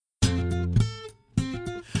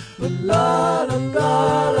La la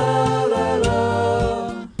la la la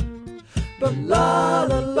la. But la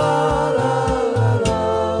la la la la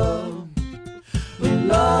la.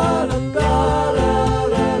 La la la la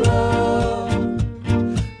la la.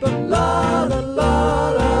 But la la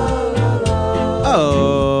la la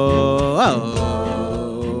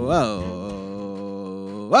la.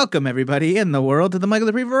 Welcome, everybody in the world, to the Michael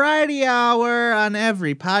Dupree Variety Hour on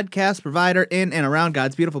every podcast provider in and around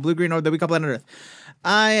God's beautiful blue-green orb that we call planet Earth.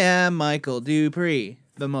 I am Michael Dupree,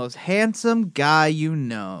 the most handsome guy you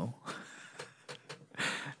know.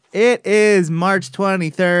 It is March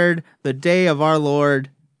 23rd, the day of our Lord.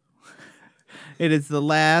 It is the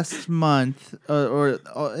last month, or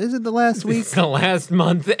is it the last week? It's the last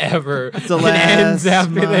month ever. It's the It last ends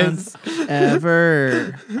after month this.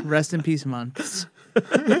 ever. Rest in peace months.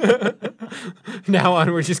 Now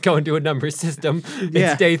on, we're just going to a number system.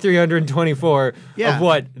 Yeah. It's day 324 Yeah. of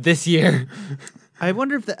what? This year. I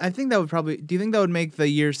wonder if I think that would probably. Do you think that would make the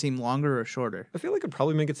year seem longer or shorter? I feel like it'd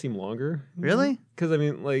probably make it seem longer. Really? Because, I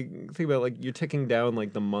mean, like, think about, like, you're ticking down,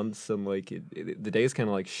 like, the months and, like, the days kind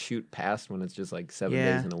of, like, shoot past when it's just, like, 7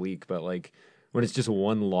 Yeah. days in a week. But, like, when it's just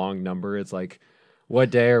one long number, it's like,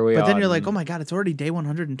 what day are we on? But then you're like, oh my god, it's already day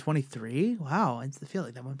 123. Wow, I feel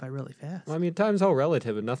like that went by really fast. Well, I mean, time's all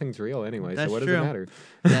relative and nothing's real anyway, That's so what true. does it matter?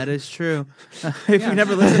 That is true. If you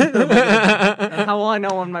never listened, And how will I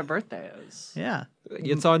know when my birthday is? yeah.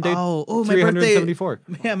 It's on day Oh, my birthday. 374.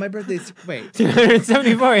 Yeah, my birthday's. Wait.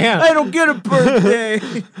 374, yeah. I don't get a birthday.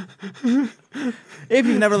 If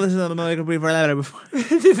you've never listened to the Michael Dupree Variety Hour before,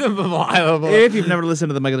 if you've never listened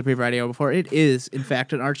to the Michael Dupree Variety Hour before, it is, in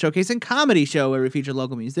fact, an art showcase and comedy show where we feature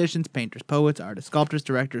local musicians, painters, poets, artists, sculptors,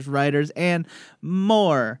 directors, writers, and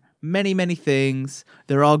more. Many, many things.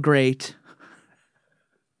 They're all great.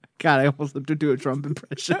 God, I almost lived to do a Trump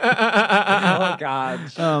impression. Oh, God.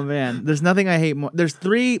 Oh, man. There's nothing I hate more. There's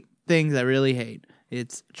three things I really hate.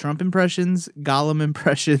 It's Trump impressions, Gollum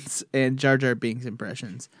impressions, and Jar Jar Binks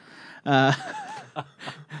impressions. They are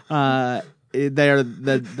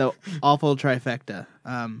the awful trifecta.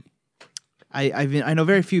 I know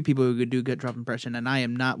very few people who could do a good Trump impression, and I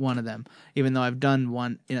am not one of them, even though I've done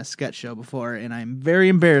one in a sketch show before, and I'm very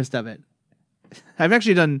embarrassed of it. I've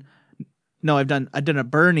actually done... No, I've done a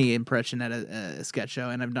Bernie impression at a sketch show,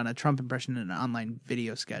 and I've done a Trump impression in an online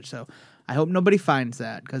video sketch. So I hope nobody finds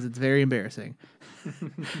that because it's very embarrassing.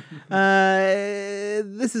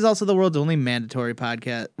 This is also the world's only mandatory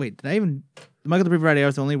podcast. Wait, did I even? The Michael Dupree Variety Hour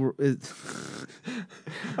is the only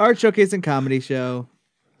art showcase and comedy show.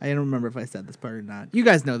 I don't remember if I said this part or not. You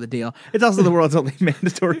guys know the deal. It's also the world's only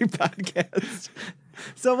mandatory podcast.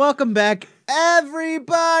 So welcome back,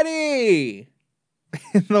 everybody.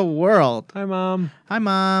 In the world. Hi, Mom. Hi,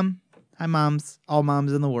 Mom. Hi, moms. All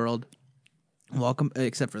moms in the world. Welcome,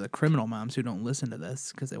 except for the criminal moms who don't listen to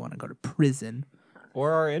this because they want to go to prison.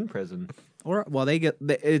 Or are in prison. Or, well,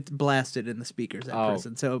 it's blasted in the speakers at Oh.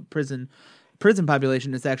 prison. So prison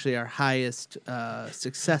population is actually our highest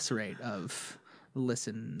success rate of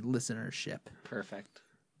listenership. Perfect.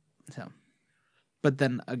 So, but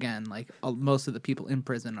then again, like most of the people in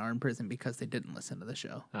prison are in prison because they didn't listen to the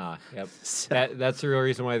show. Ah, yep. So- That's the real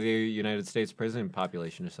reason why the United States prison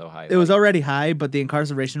population is so high. It was already high, but the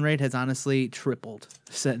incarceration rate has honestly tripled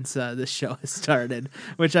since this show has started,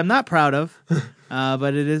 which I'm not proud of,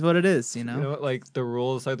 but it is what it is, you know. You know, like the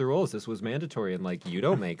rules are the rules. This was mandatory, and like you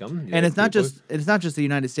don't make them. And it's not just the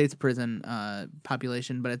United States prison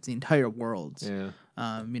population, but it's the entire world's. Yeah.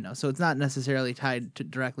 You know, so it's not necessarily tied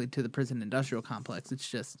directly to the prison industrial complex. It's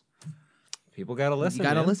just People gotta listen. you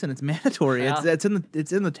gotta man. listen. It's mandatory. Yeah. It's in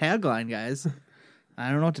the tagline, guys. I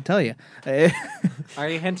don't know what to tell you. Are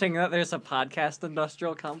you hinting that there's a podcast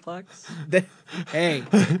industrial complex? Hey,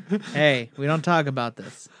 we don't talk about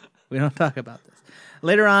this.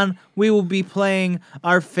 Later on, we will be playing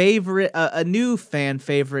our favorite, a new fan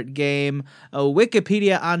favorite game,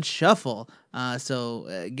 Wikipedia on Shuffle.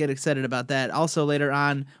 So get excited about that. Also, later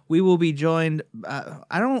on, we will be joined. I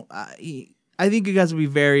think you guys will be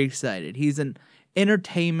very excited. He's an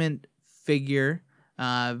entertainment figure,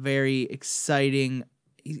 very exciting.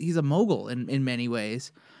 He's a mogul in many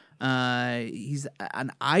ways. He's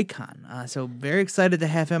an icon. So very excited to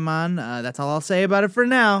have him on. That's all I'll say about it for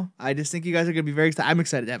now. I just think you guys are going to be very excited. I'm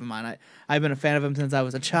excited to have him on. I've been a fan of him since I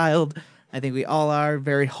was a child. I think we all are.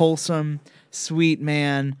 Very wholesome, sweet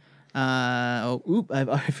man. I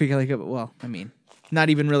feel like, well, I mean, not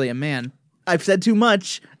even really a man. I've said too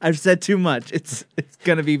much. It's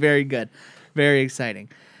going to be very good. Very exciting.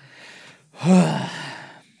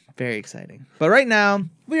 Very exciting. But right now,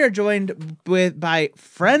 we are joined by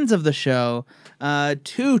friends of the show,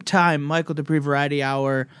 two-time Michael Dupree Variety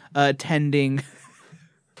Hour attending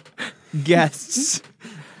guests.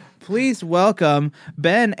 Please welcome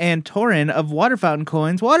Ben and Torin of Water Fountain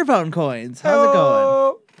Coins. Water Fountain Coins, how's it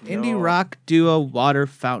going? Indie rock duo Water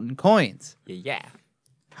Fountain Coins. Yeah.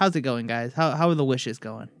 How's it going, guys? How are the wishes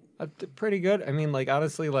going? Pretty good. I mean, like,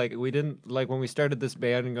 honestly, like, we didn't, like, when we started this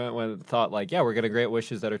band and thought, like, yeah, we're going to grant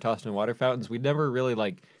wishes that are tossed in water fountains, we never really,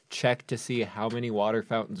 like, checked to see how many water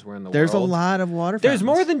fountains were in the There's world. a lot of water fountains. There's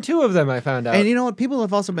more than 2 of them, I found out. And you know what? People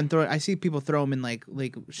have also been throwing. I see people throw them in like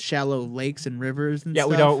shallow lakes and rivers and yeah,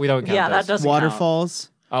 stuff. we don't count Yeah, that those. doesn't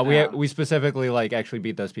Waterfalls. We specifically, like, actually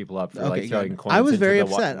beat those people up for, like, throwing good. coins I was into very the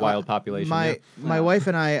upset. wild population. My yeah. wife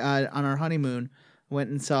and I on our honeymoon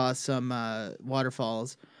went and saw some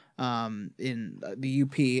waterfalls in the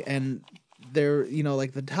UP, and they're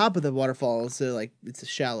like the top of the waterfalls. So like it's a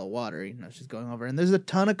shallow water, it's just going over, and there's a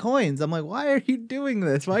ton of coins. I'm like, why are you doing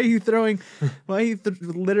this? Why are you throwing? Why are you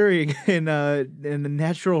littering in a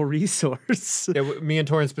natural resource? Yeah, me and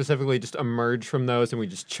Torin specifically just emerge from those and we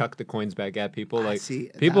just chuck the coins back at people. Like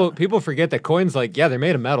see, people forget that coins, like, yeah, they're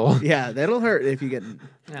made of metal. Yeah, that'll hurt if you get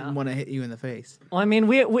Yeah. want to hit you in the face. Well, I mean,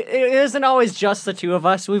 we it isn't always just the 2 of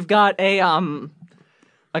us. We've got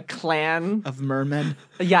a clan. Of mermen.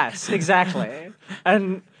 Yes, exactly.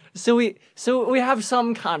 And so we have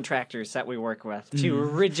some contractors that we work with to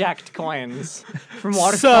reject coins from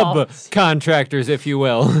waterfalls. Subcontractors, if you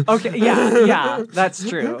will. Okay, yeah, that's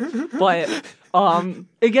true. But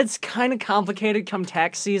it gets kind of complicated come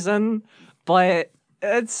tax season, but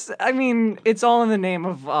it's all in the name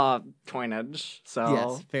of coinage.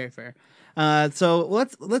 So Yes, fair. So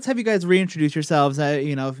let's have you guys reintroduce yourselves.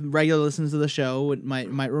 Regular listeners of the show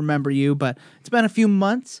might remember you, but it's been a few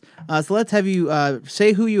months. So let's have you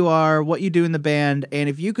say who you are, what you do in the band, and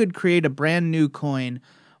if you could create a brand new coin,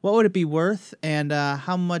 what would it be worth, and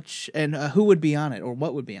how much, and who would be on it, or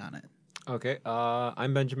what would be on it? Okay,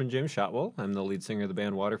 I'm Benjamin James Shotwell. I'm the lead singer of the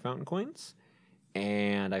band Water Fountain Coins.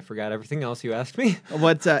 And I forgot everything else you asked me.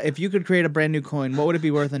 What if you could create a brand new coin? What would it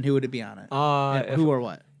be worth, and who would it be on it? Who or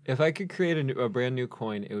what? If I could create a brand new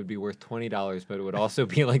coin, it would be worth $20, but it would also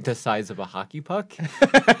be like the size of a hockey puck.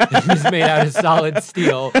 It's made out of solid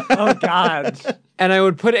steel. oh god. And I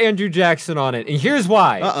would put Andrew Jackson on it. And here's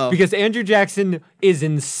why. Uh-oh. Because Andrew Jackson is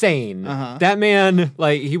insane. Uh-huh. That man,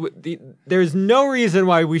 like, there's no reason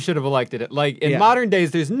why we should have elected it. Like, in modern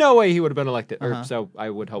days, there's no way he would have been elected. Or so I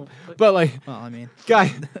would hope. But, like, Well, I mean,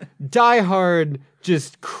 guy, diehard,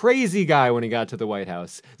 just crazy guy when he got to the White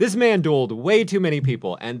House. This man dueled way too many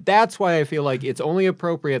people, and that's why I feel like it's only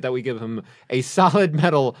appropriate that we give him a solid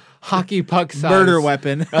metal hockey puck size murder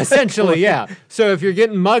weapon. Essentially, yeah. So if you're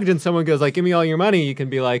getting mugged and someone goes like, "Give me all your money," you can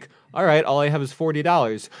be like, "All right, all I have is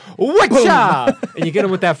 $40. Whatcha?" And you get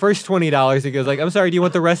him with that first $20. He goes like, "I'm sorry, do you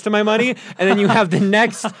want the rest of my money?" And then you have the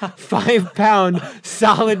next 5-pound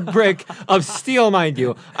solid brick of steel, mind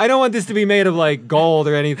you. I don't want this to be made of like gold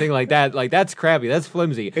or anything like that. Like, that's crappy. That's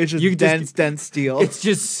flimsy. It's just dense steel. It's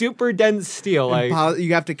just super dense steel. Like,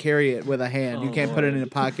 You have to carry it with a hand. You can't put it in a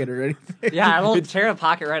pocket or anything. Yeah, it'll tear a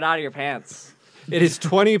pocket right out of your pants. it is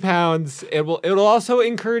 20 pounds. It'll also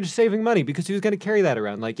encourage saving money because who's going to carry that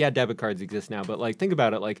around? Like, yeah, debit cards exist now, but like, think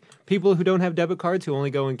about it. Like, people who don't have debit cards who only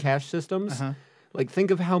go in cash systems. Like,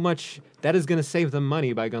 think of how much that is going to save them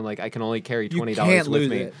money by going like, I can only carry $20 with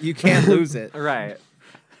me. You can't lose it. Right.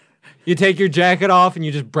 You take your jacket off and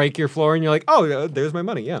you just break your floor and you're like, oh, there's my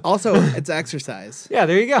money. Yeah. Also, it's exercise. Yeah,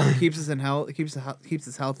 there you go. Keeps us in health. Keeps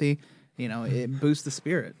us healthy. It boosts the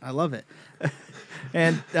spirit. I love it.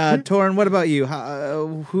 And Torin, what about you?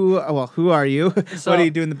 Who are you? So- What do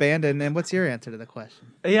you do in the band? And what's your answer to the question?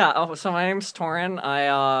 Yeah, so my name's Torin.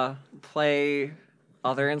 I play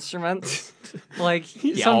other instruments. Like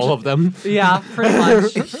Yeah, all of them. Yeah, pretty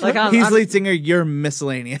much. Like He's on, lead singer. You're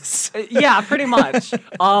miscellaneous. yeah, pretty much.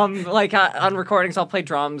 Like on recordings, I'll play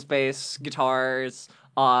drums, bass, guitars,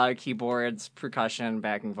 keyboards, percussion,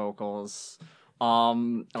 backing vocals,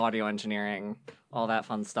 audio engineering, all that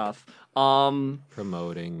fun stuff.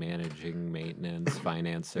 Promoting, managing, maintenance,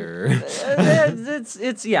 financer.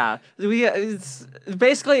 It's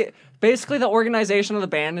basically the organization of the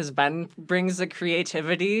band is Ben brings the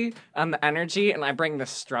creativity and the energy, and I bring the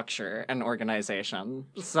structure and organization.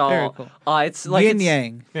 So Very cool. It's like Yin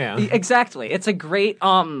yang. Yeah. Exactly. It's a great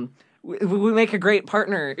we make a great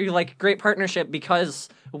partnership because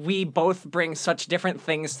we both bring such different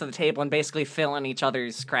things to the table and basically fill in each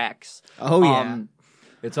other's cracks. Oh yeah.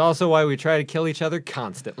 It's also why we try to kill each other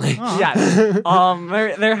constantly. Yes.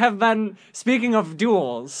 There have been, speaking of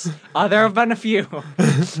duels, there have been a few.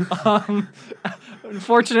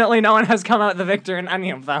 Unfortunately, no one has come out the victor in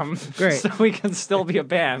any of them. Great. So we can still be a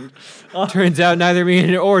band. Turns out neither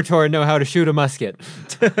me or Tor know how to shoot a musket.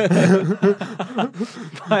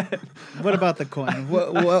 But What about the coin?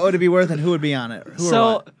 What would it be worth, and who would be on it? Who or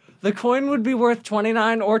so what? the coin would be worth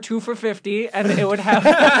 29 or 2 for 50, and it would have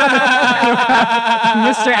Mr.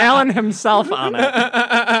 Allen himself on it.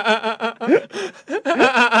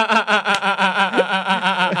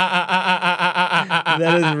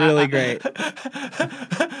 That is really great.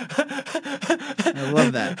 I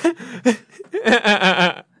love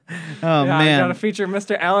that. Oh Yeah, I man. gotta feature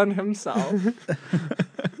Mr. Allen himself.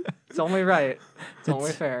 It's only right. It's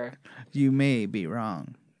only fair. You may be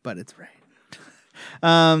wrong, but it's right.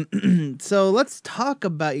 So let's talk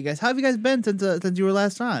about you guys. How have you guys been since you were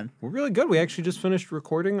last on? We're really good. We actually just finished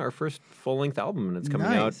recording our first full-length album, and it's coming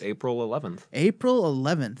out Nice. April 11th. April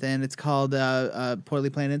 11th, and it's called Poorly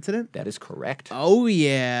Planned Incident. That is correct. Oh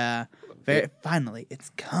yeah, finally, it's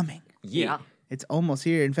coming. Yeah. It's almost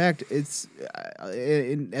here. In fact, it's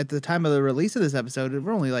at the time of the release of this episode,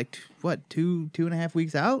 we're only like two and a half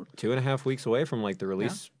weeks out. 2.5 weeks away from like the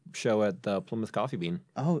release show at the Plymouth Coffee Bean.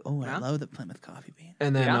 Oh, I Yeah. love the Plymouth Coffee Bean.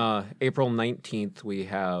 And then Yeah. April 19th, we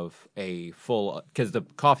have a full, because the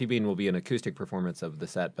Coffee Bean will be an acoustic performance of the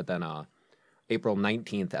set, but then April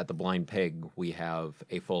 19th at the Blind Pig, we have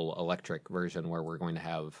a full electric version where we're going to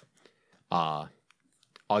have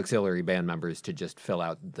auxiliary band members to just fill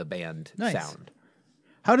out the band Nice. sound.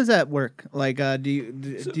 How does that work? Like, do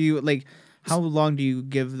you like? How long do you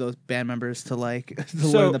give those band members to like to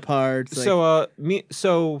learn the parts? Like, We've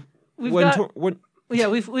when got- when Yeah,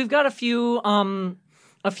 we've got a few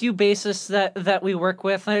bassists that we work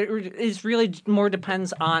with. It really more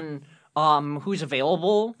depends on who's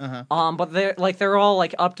available. But they're all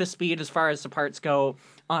like up to speed as far as the parts go.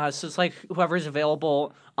 So it's like whoever's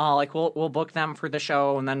available, like we'll book them for the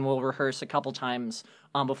show, and then we'll rehearse a couple times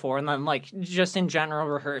before, and then like just in general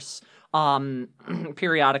rehearse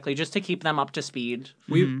periodically just to keep them up to speed.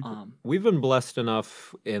 we've been blessed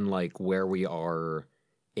enough in like where we are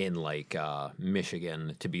in like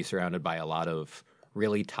Michigan to be surrounded by a lot of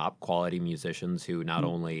really top quality musicians who not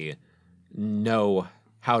only know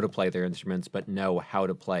how to play their instruments but know how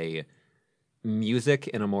to play music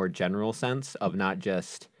in a more general sense of not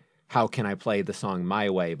just how can I play the song my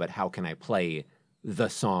way, but how can I play the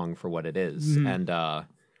song for what it is. And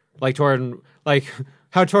like Torin, like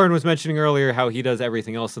how Torin was mentioning earlier, how he does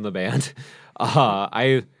everything else in the band.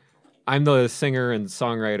 I'm the singer and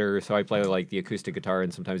songwriter, so I play like the acoustic guitar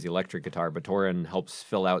and sometimes the electric guitar, but Torin helps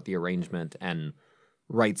fill out the arrangement and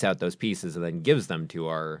writes out those pieces and then gives them to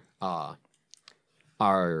our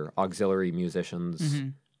auxiliary musicians.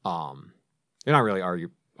 They're not really our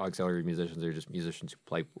auxiliary musicians; they're just musicians who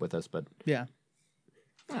play with us. But yeah.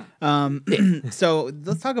 So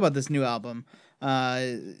let's talk about this new album.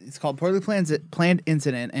 It's called Poorly Planned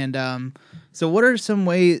Incident, and so what are some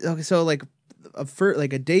ways? Okay, so like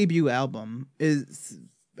a debut album is,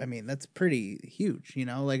 I mean, that's pretty huge, you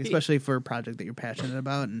know, like especially for a project that you're passionate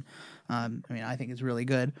about, and I mean, I think it's really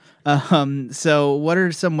good. So what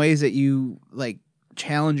are some ways that you like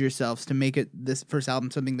challenge yourselves to make it this first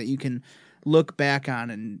album something that you can look back on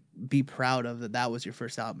and be proud of that was your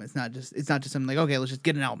first album? It's not just something like, okay, let's just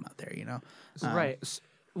get an album out there, you know? Right.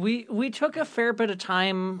 We took a fair bit of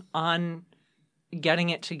time on getting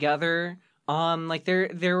it together. Like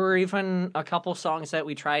there were even a couple songs that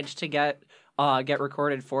we tried to get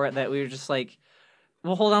recorded for it that we were just like,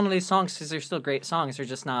 we'll hold on to these songs because they're still great songs. They're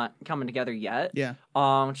just not coming together yet. Yeah.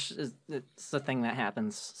 It's the thing that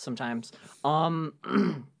happens sometimes.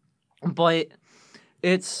 But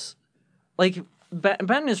it's like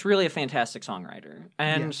Ben is really a fantastic songwriter,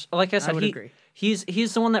 and like I said, would agree. He's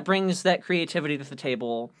the one that brings that creativity to the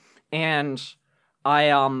table, and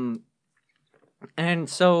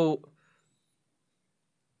so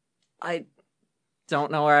I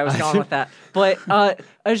don't know where I was going with that, but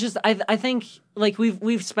I think like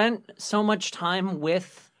we've spent so much time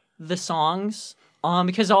with the songs,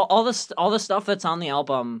 because all the stuff that's on the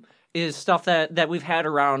album is stuff that we've had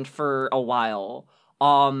around for a while,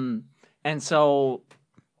 and so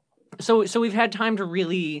we've had time to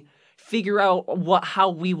really figure out how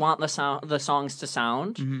we want the songs to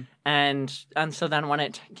sound, and so then when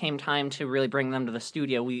it came time to really bring them to the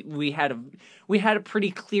studio, we had a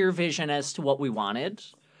pretty clear vision as to what we wanted,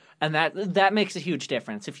 and that makes a huge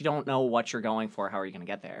difference. If you don't know what you're going for, how are you going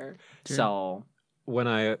to get there? Sure. So when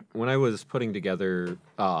I was putting together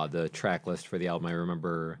the track list for the album, I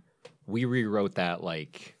remember we rewrote that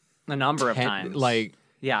like a number of 10 times, like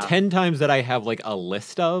Yeah. 10 times that I have like a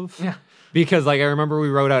list of. Yeah. Because like I remember we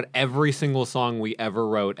wrote out every single song we ever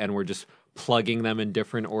wrote and we're just plugging them in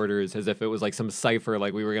different orders as if it was like some cipher.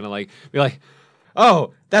 Like we were gonna like be like,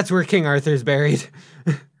 oh, that's where King Arthur's buried.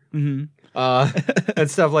 Mm-hmm. And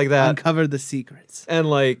stuff like that. Uncover the secrets. And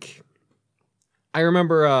like I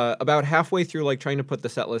remember about halfway through like trying to put the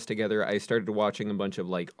set list together, I started watching a bunch of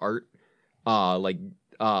like art,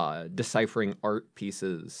 deciphering art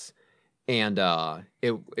pieces. And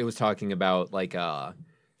it was talking about like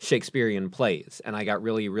Shakespearean plays, and I got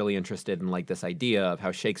really, really interested in like this idea of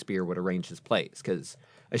how Shakespeare would arrange his plays, because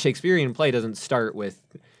a Shakespearean play doesn't start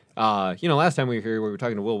with, last time we were here, we were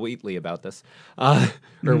talking to Will Wheatley about this, or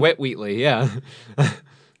Wet Wheatley, yeah,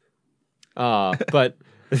 but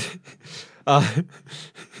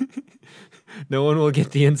no one will get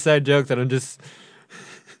the inside joke that I'm just.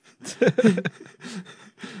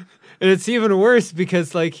 And it's even worse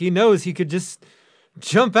because like he knows he could just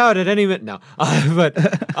jump out at any minute. No, but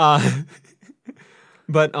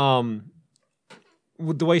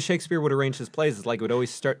the way Shakespeare would arrange his plays is like it would always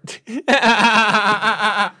start. He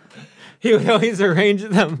would always arrange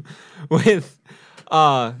them with.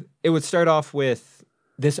 It would start off with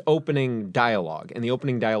this opening dialogue, and the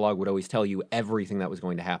opening dialogue would always tell you everything that was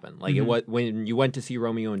going to happen. Like when you went to see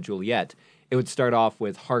Romeo and Juliet, it would start off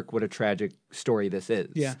with "Hark, what a tragic story this is."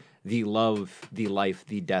 Yeah. The love, the life,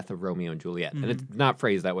 the death of Romeo and Juliet. And it's not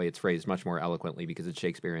phrased that way. It's phrased much more eloquently because it's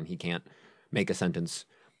Shakespeare and he can't make a sentence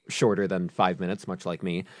shorter than 5 minutes, much like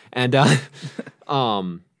me. And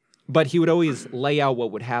but he would always lay out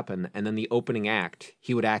what would happen, and then the opening act,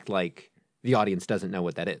 he would act like the audience doesn't know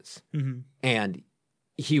what that is. Mm-hmm. And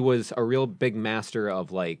he was a real big master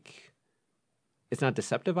of like, it's not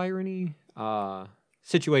deceptive irony,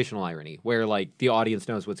 situational irony, where like the audience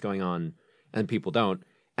knows what's going on and people don't.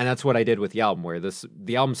 And that's what I did with the album, where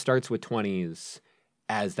the album starts with 20s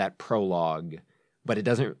as that prologue, but it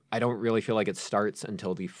doesn't. I don't really feel like it starts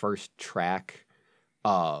until the first track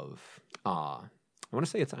of. I want to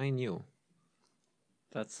say it's I and You.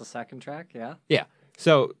 That's the second track, yeah. Yeah.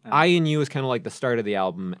 So I and You is kind of like the start of the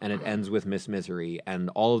album, and it ends with Miss Misery, and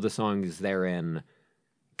all of the songs therein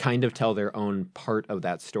kind of tell their own part of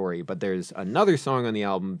that story. But there's another song on the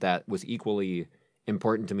album that was equally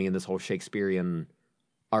important to me in this whole Shakespearean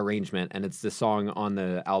arrangement, and it's the song on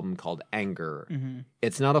the album called Anger. Mm-hmm.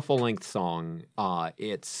 It's not a full-length song. For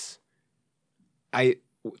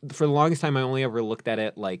the longest time I only ever looked at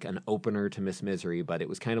it like an opener to Miss Misery, but it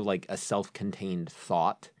was kind of like a self-contained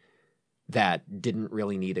thought that didn't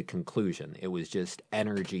really need a conclusion. It was just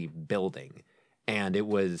energy building. And it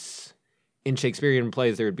was in Shakespearean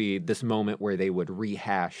plays there would be this moment where they would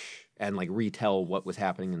rehash and like retell what was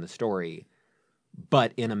happening in the story,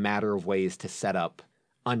 but in a matter of ways to set up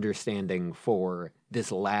understanding for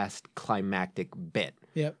this last climactic bit.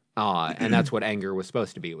 Yep. And that's what Anger was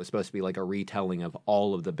supposed to be. It was supposed to be like a retelling of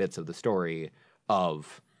all of the bits of the story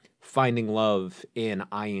of finding love in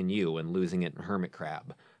I and You and losing it in Hermit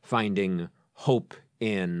Crab, finding hope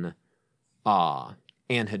in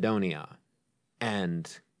Anhedonia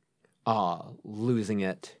and losing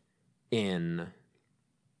it in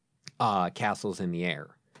Castles in the Air,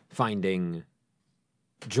 finding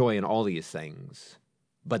joy in all these things,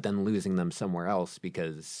 but then losing them somewhere else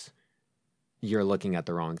because you're looking at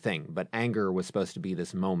the wrong thing. But Anger was supposed to be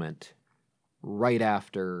this moment right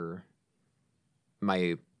after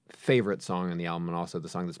my favorite song on the album, and also the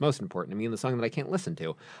song that's most important to me, and the song that I can't listen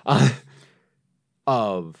to,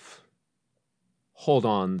 of Hold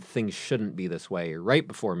On, Things Shouldn't Be This Way, right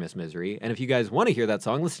before Miss Misery. And if you guys want to hear that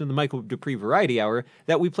song, listen to the Michael Dupree Variety Hour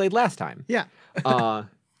that we played last time. Yeah.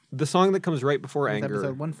 The song that comes right before It's Anger...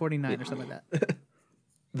 episode 149 or something like that.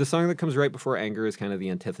 The song that comes right before Anger is kind of the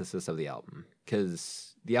antithesis of the album,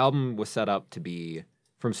 because the album was set up to be,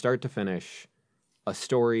 from start to finish, a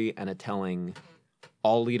story and a telling,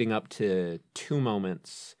 all leading up to two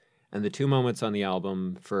moments. And the two moments on the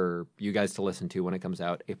album for you guys to listen to when it comes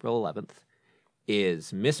out, April 11th,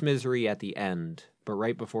 is Miss Misery at the end, but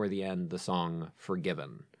right before the end, the song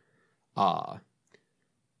Forgiven.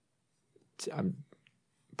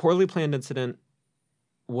 Poorly Planned Incident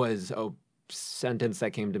was a sentence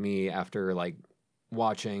that came to me after like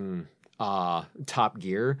watching Top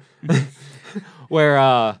Gear, where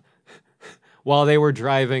while they were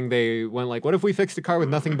driving, they went like, what if we fixed a car with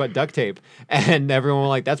nothing but duct tape? And everyone was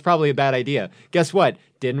like, that's probably a bad idea. Guess what?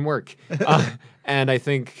 Didn't work. And I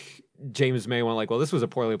think James May went like, well, this was a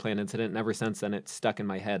poorly planned incident. And ever since then, it's stuck in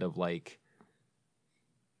my head of like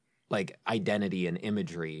identity and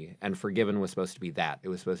imagery. And Forgiven was supposed to be that. It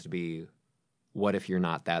was supposed to be, what if you're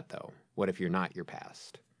not that though? What if you're not your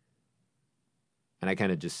past? And I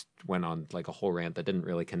kind of just went on like a whole rant that didn't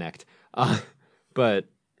really connect. But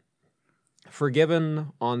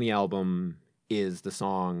Forgiven on the album is the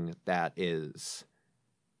song that is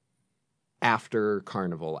after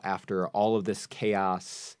Carnival, after all of this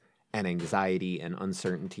chaos and anxiety and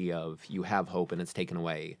uncertainty of you have hope and it's taken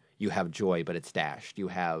away. You have joy, but it's dashed. You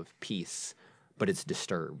have peace, but it's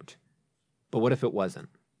disturbed. But what if it wasn't?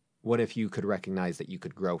 What if you could recognize that you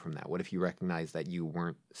could grow from that? What if you recognize that you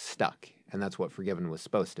weren't stuck? And that's what Forgiven was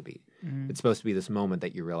supposed to be. It's supposed to be this moment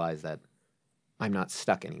that you realize that I'm not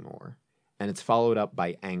stuck anymore. And it's followed up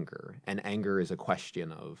by anger. And anger is a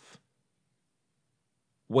question of,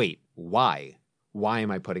 wait, why? Why am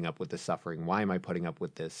I putting up with this suffering? Why am I putting up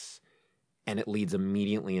with this? And it leads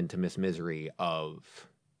immediately into Miss Misery of,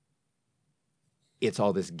 it's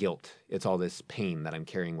all this guilt. It's all this pain that I'm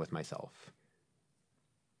carrying with myself.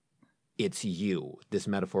 It's you, this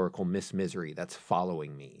metaphorical Miss Misery that's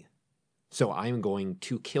following me. So I'm going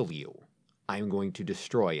to kill you. I'm going to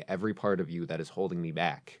destroy every part of you that is holding me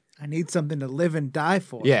back. I need something to live and die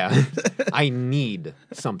for. Yeah. I need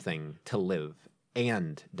something to live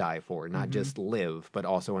and die for. Not just live, but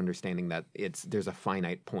also understanding that there's a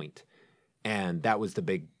finite point. And that was the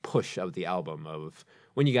big push of the album of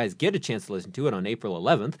when you guys get a chance to listen to it on April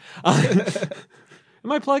 11th.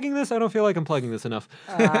 Am I plugging this? I don't feel like I'm plugging this enough.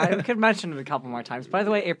 I could mention it a couple more times. By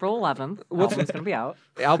the way, April 11th, album's going to be out.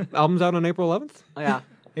 Album's out on April 11th? Oh, yeah.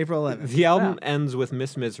 April 11th. The album ends with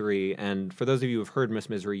Miss Misery, and for those of you who have heard Miss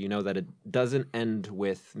Misery, you know that it doesn't end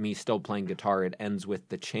with me still playing guitar. It ends with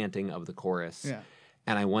the chanting of the chorus. Yeah.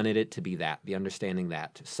 And I wanted it to be that, the understanding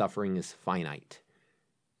that suffering is finite.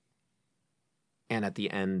 And at the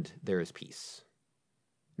end, there is peace.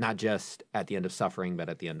 Not just at the end of suffering, but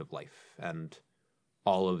at the end of life. And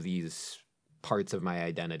all of these parts of my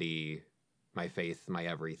identity, my faith, my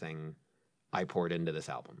everything, I poured into this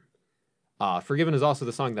album. Forgiven is also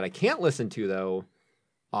the song that I can't listen to, though,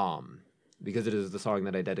 because it is the song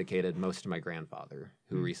that I dedicated most to my grandfather,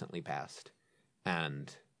 who recently passed.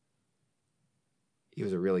 And he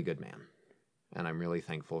was a really good man. And I'm really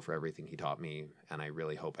thankful for everything he taught me, and I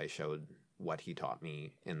really hope I showed what he taught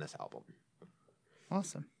me in this album.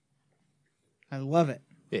 Awesome. I love it.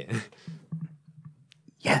 Yeah.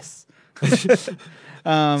 Yes. So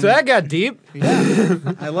that got deep. Yeah.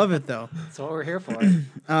 I love it though. That's what we're here for.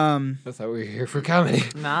 I thought we were here for comedy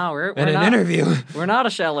No, we're and an not. interview. We're not a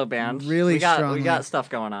shallow band. Really we got strongly. stuff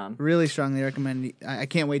going on. Really strongly recommend. I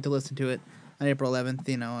can't wait to listen to it on April 11th.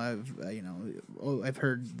 You know, I've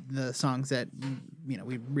heard the songs that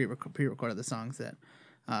we pre-recorded the songs that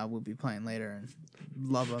we'll be playing later and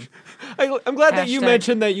love them. I'm glad that you Hashtag-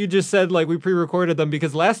 mentioned that you just said like we pre-recorded them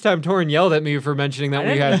because last time Torrin yelled at me for mentioning that I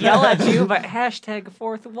we didn't had. yell at you, but hashtag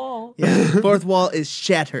fourth wall. Yeah, fourth wall is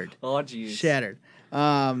shattered. Oh, jeez. Shattered.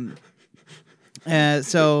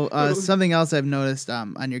 So something else I've noticed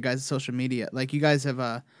on your guys' social media, like you guys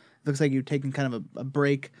have looks like you've taken kind of a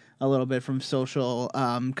break a little bit from social,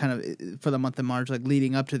 kind of for the month of March, like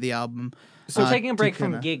leading up to the album. So taking a break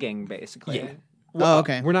from kinda- gigging, basically. Yeah. Oh,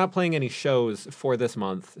 okay. We're not playing any shows for this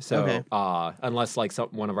month, so Okay. Unless like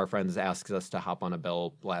one of our friends asks us to hop on a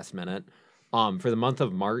bill last minute. For the month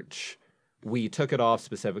of March, we took it off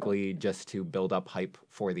specifically just to build up hype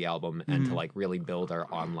for the album and to like really build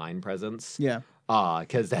our online presence. Yeah.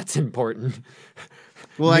 Because that's important.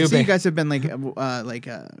 Well, I New see you ba- guys have been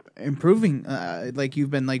improving. Like you've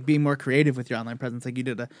been like being more creative with your online presence. Like you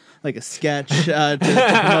did a sketch to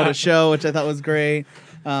promote a show, which I thought was great.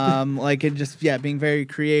 Like it just being very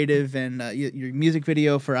creative, and your music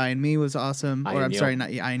video for I and Me was awesome. I Or and I'm You. sorry, not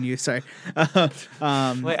I and You. Sorry. Wait,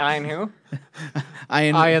 I and who? I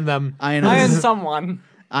and I and them. I and I and Us. someone.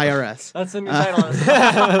 IRS. That's the new title.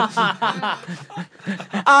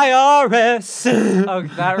 IRS. Oh,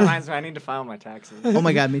 that reminds me. I need to file my taxes. Oh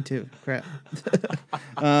my God, me too. Crap.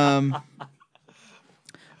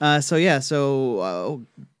 So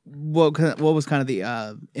what was kind of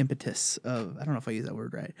the impetus of, I don't know if I use that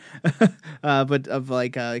word right, but of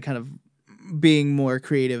like kind of being more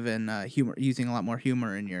creative and humor, using a lot more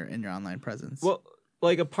humor in your online presence. Well,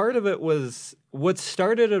 like a part of it was what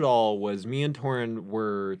started it all was me and Torrin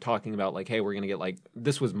were talking about like, hey, we're going to get like,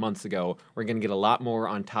 this was months ago, we're going to get a lot more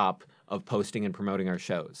on top of posting and promoting our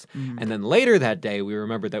shows. And then later that day, we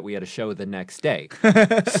remembered that we had a show the next day.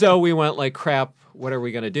 So we went like, crap, what are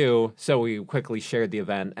we going to do? So we quickly shared the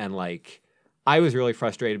event and like, I was really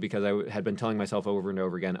frustrated because I had been telling myself over and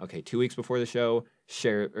over again, okay, 2 weeks before the show,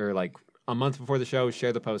 share, or like a month before the show,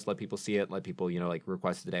 share the post, let people see it, let people, like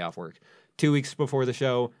request the day off work. 2 weeks before the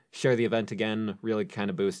show, share the event again, really kind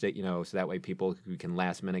of boost it, so that way people who can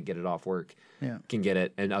last minute get it off work Yeah. can get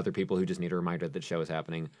it, and other people who just need a reminder that the show is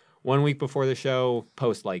happening. 1 week before the show,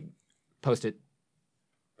 post it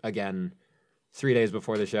again 3 days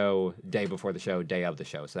before the show, day before the show, day of the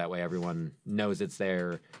show. So that way everyone knows it's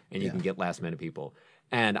there and you can get last minute people.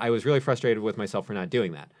 And I was really frustrated with myself for not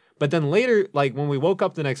doing that. But then later, like when we woke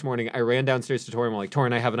up the next morning, I ran downstairs to Tori and I'm like,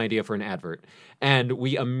 Tori, I have an idea for an advert. And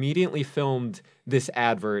we immediately filmed this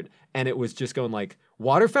advert and it was just going like,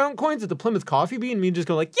 water fountain coins at the Plymouth Coffee Bean? And me just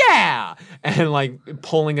go like, yeah! And like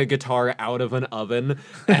pulling a guitar out of an oven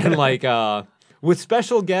and like, with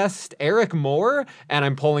special guest Eric Moore, and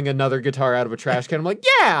I'm pulling another guitar out of a trash can. I'm like,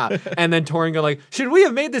 yeah! And then Torin go like, should we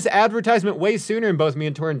have made this advertisement way sooner? And both me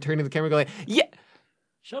and Torin turning to the camera go like, yeah!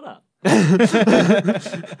 Shut up.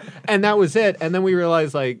 And that was it. And then we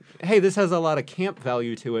realized like, hey, this has a lot of camp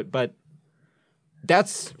value to it, but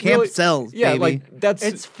that's Camp really, sells, yeah, baby. like that's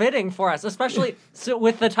It's fitting for us, especially so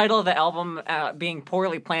with the title of the album being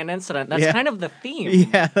Poorly Planned Incident. That's kind of the theme.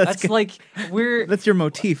 Yeah, that's good. like That's your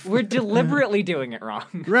motif. we're deliberately doing it wrong.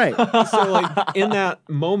 Right. so like in that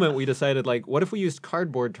moment we decided like, what if we used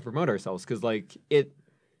cardboard to promote ourselves? Because like it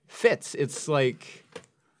fits. It's like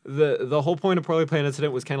the whole point of Poorly Planned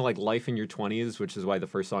Incident was kind of like life in your 20s, which is why the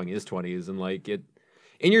first song is 20s, and like it.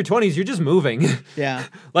 In your 20s, you're just moving. Yeah.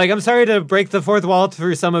 Like, I'm sorry to break the fourth wall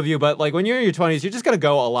for some of you, but like when you're in your 20s, you're just going to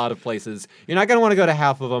go a lot of places. You're not going to want to go to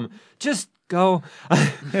half of them. Just go.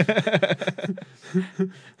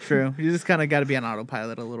 True. You just kind of got to be on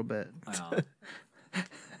autopilot a little bit.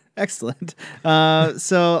 Excellent.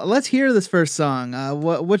 So let's hear this first song.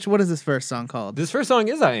 What is this first song called? This first song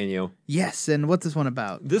is I and You. Yes, and what's this one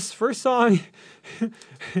about? This first song,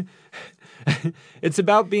 it's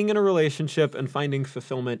about being in a relationship and finding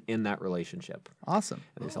fulfillment in that relationship. Awesome.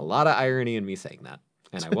 And there's a lot of irony in me saying that.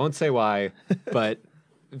 And I won't say why, but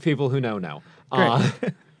people who know.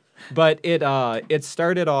 But it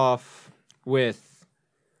started off with,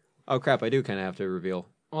 oh crap, I do kind of have to reveal.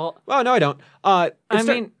 Well, no, I don't. I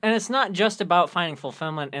mean, and it's not just about finding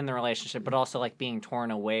fulfillment in the relationship, but also like being torn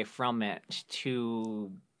away from it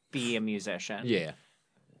to be a musician. Yeah.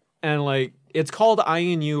 And like, it's called I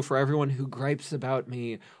and You for everyone who gripes about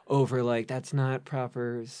me over like, that's not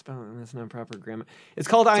proper spelling, that's not proper grammar. It's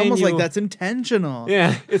called I and You. Almost like that's intentional.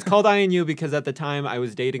 Yeah, it's called I and You because at the time I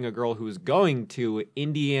was dating a girl who was going to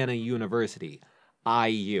Indiana University,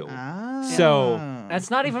 IU. Ah. So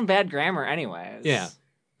That's not even bad grammar anyways. yeah.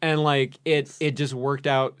 And like it just worked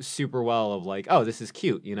out super well of like, oh, this is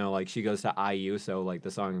cute, you know, like she goes to IU, so like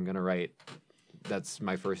the song I'm gonna write, that's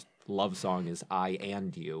my first love song is I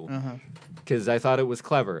and You. Because I thought it was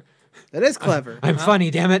clever. That is clever. I'm funny,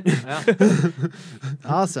 damn it.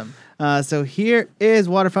 Awesome. So here is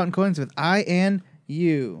Water Fountain Coins with I and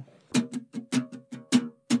You.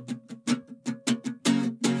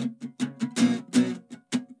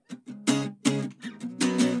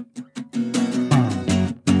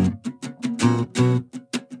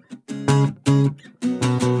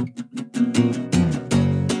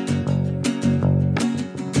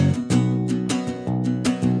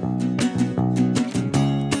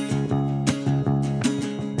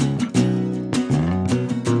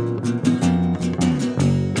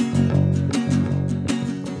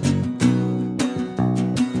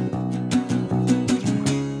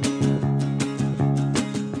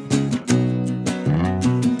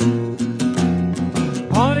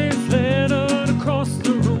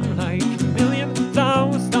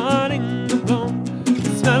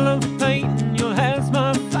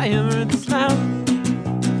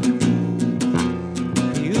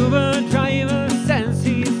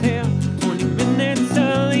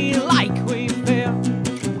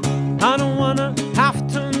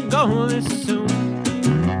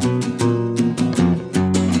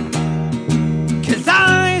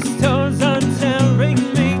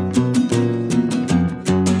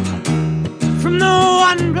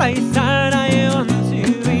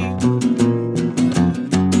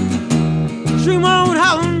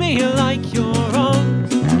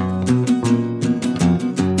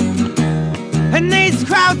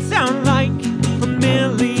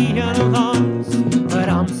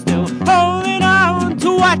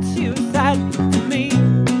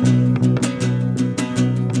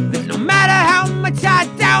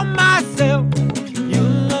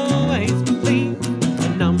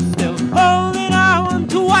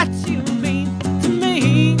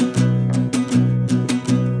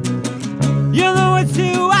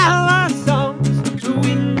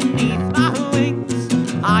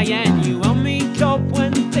 I and you will meet up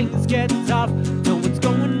when things get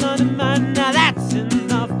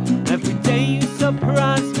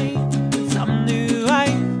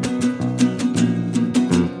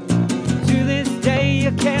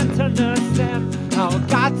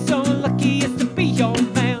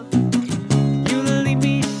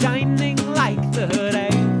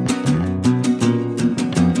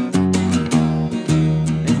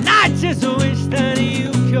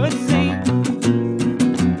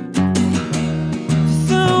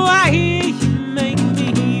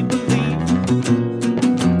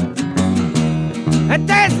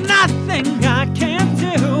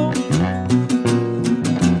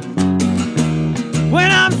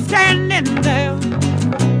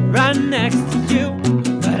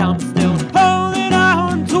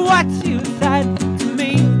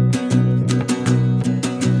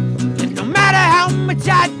much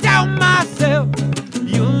I doubt myself.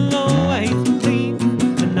 You'll always believe,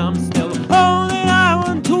 and I'm still holding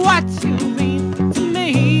on to what you mean to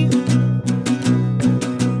me.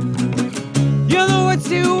 You're the words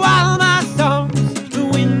to all my songs, the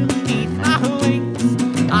wind beneath my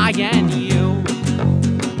wings. I and you,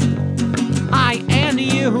 I and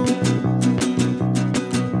you.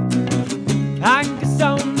 I guess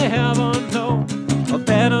I'll never know a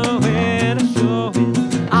better way to show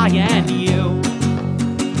it. I and you,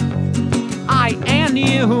 I and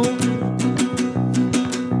you.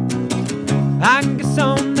 I guess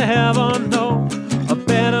I'll never know a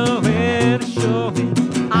better way to show it.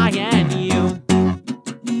 I and you.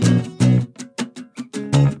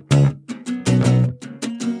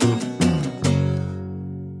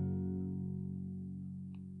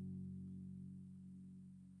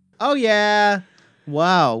 Oh yeah.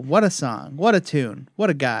 Wow, what a song. What a tune. What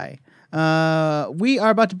a guy. We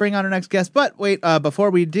are about to bring on our next guest, but wait,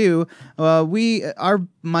 before we do,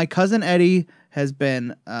 my cousin Eddie has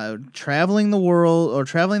been traveling the world or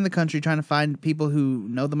traveling the country trying to find people who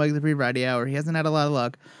know the Mike the Free Variety Hour. He hasn't had a lot of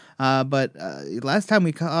luck. But last time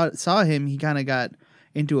we saw him, he kind of got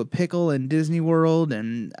into a pickle in Disney World,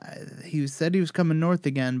 and he said he was coming north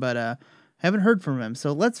again, but haven't heard from him.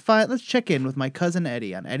 So let's check in with my cousin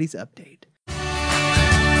Eddie on Eddie's update.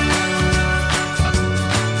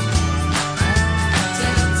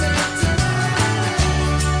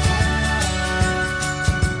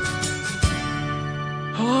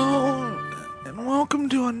 Hello, and welcome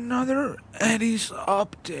to another Eddie's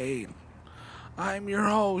Update. I'm your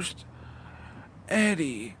host,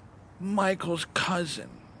 Eddie, Michael's cousin.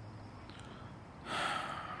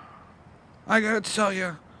 I gotta tell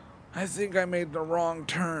you, I think I made the wrong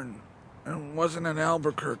turn and wasn't in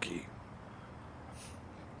Albuquerque.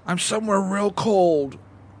 I'm somewhere real cold.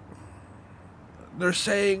 They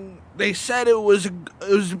said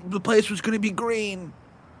the place was gonna be green,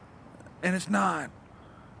 and it's not.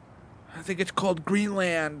 I think it's called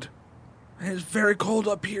Greenland. And it's very cold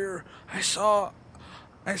up here. I saw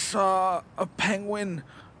a penguin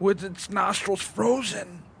with its nostrils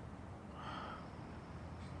frozen.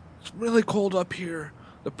 It's really cold up here.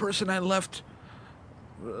 The person I left,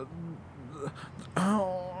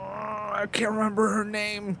 I can't remember her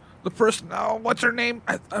name. What's her name?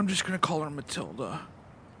 I'm just gonna call her Matilda.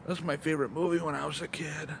 That's my favorite movie when I was a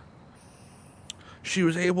kid. She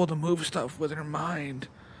was able to move stuff with her mind.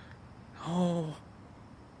 Oh,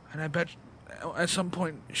 and I bet at some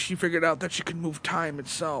point she figured out that she could move time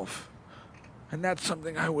itself. And that's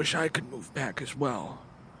something I wish I could move back as well.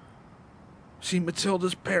 See,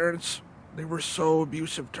 Matilda's parents, they were so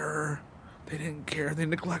abusive to her. They didn't care. They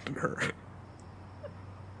neglected her.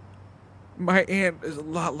 My aunt is a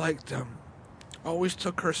lot like them. Always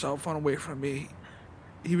took her cell phone away from me,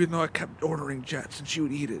 even though I kept ordering Jets and she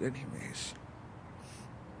would eat it anyways.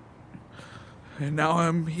 And now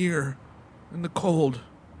I'm here in the cold.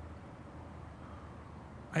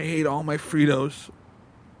 I ate all my Fritos.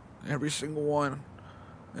 Every single one.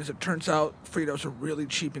 As it turns out, Fritos are really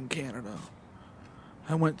cheap in Canada.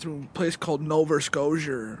 I went through a place called Nova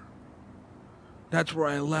Scotia. That's where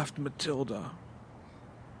I left Matilda.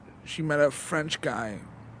 She met a French guy.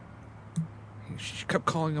 She kept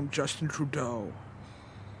calling him Justin Trudeau.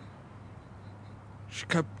 She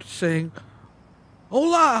kept saying,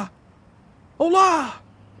 "Hola! Hola!"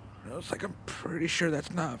 I was like, I'm pretty sure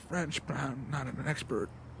that's not French, but I'm not an expert.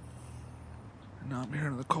 And now I'm here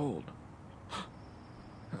in the cold.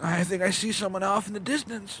 I think I see someone off in the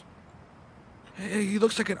distance. He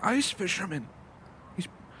looks like an ice fisherman.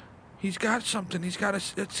 He's got something.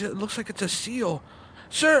 It looks like it's a seal.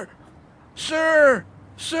 Sir! Sir!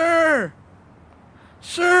 Sir!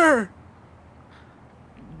 Sir!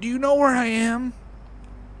 Do you know where I am?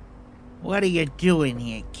 What are you doing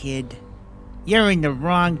here, kid? You're in the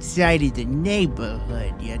wrong side of the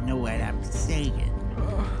neighborhood, you know what I'm saying?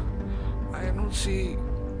 I don't see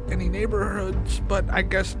any neighborhoods, but I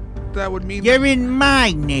guess that would mean... You're in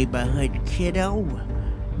my neighborhood, kiddo.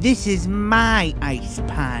 This is my ice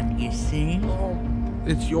pond, you see? Oh,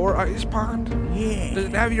 it's your ice pond? Yeah. Does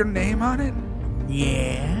it have your name on it?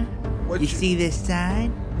 Yeah. You see this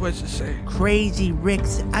sign? What's it say? Crazy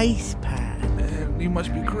Rick's Ice Pond. And you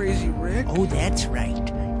must be Crazy Rick? Oh, that's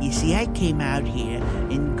right. You see, I came out here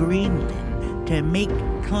in Greenland to make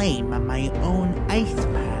claim on my own ice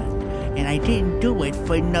pond. And I didn't do it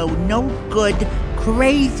for no good,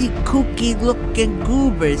 crazy, kooky-looking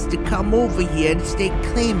goobers to come over here and stake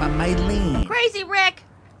claim on my land. Crazy Rick!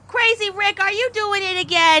 Crazy Rick, are you doing it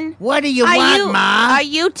again? What do you Are want, Ma? Are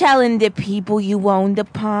you telling the people you own the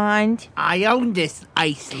pond? I own this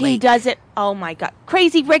ice He lake. does it. Oh my God,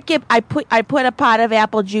 Crazy Rick! I put a pot of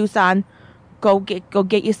apple juice on. Go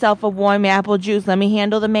get yourself a warm apple juice. Let me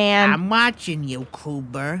handle the man. I'm watching you,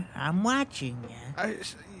 Cooper. I'm watching you.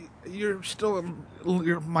 You're still in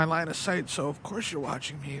my line of sight, so of course you're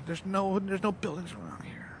watching me. There's no buildings around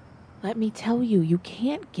here. Let me tell you, you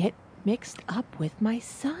can't get mixed up with my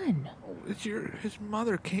son. Oh, it's his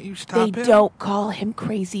mother. Can't you stop him? They don't call him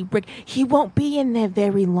Crazy Rick. He won't be in there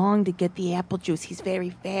very long to get the apple juice. He's very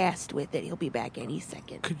fast with it. He'll be back any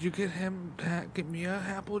second. Could you get him to get me a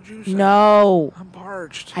apple juice? No. I'm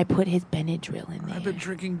parched. I put his Benadryl in there. I've been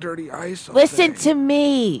drinking dirty ice all Listen day. to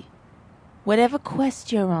me. Whatever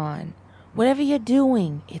quest you're on, whatever you're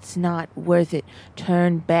doing, it's not worth it.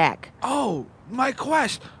 Turn back. Oh, my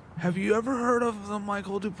quest. Have you ever heard of the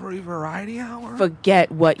Michael Dupree Variety Hour?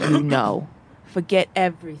 Forget what you know. Forget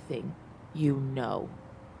everything you know.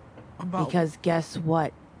 About Because guess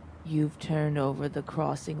what? You've turned over the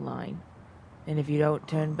crossing line. And if you don't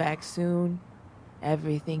turn back soon,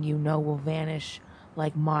 everything you know will vanish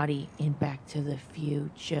like Marty in Back to the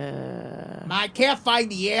Future. I can't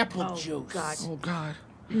find the apple juice. God. Oh God.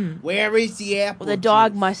 Where is the apple Well, the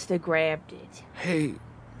dog juice? must have grabbed it. Hey,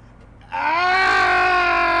 Ah!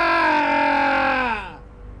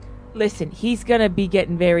 Listen, he's gonna be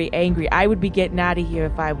getting very angry. I would be getting out of here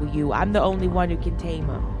if I were you. I'm the only one who can tame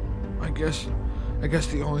him. I guess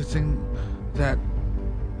the only thing that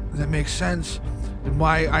makes sense and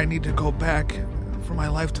why I need to go back for my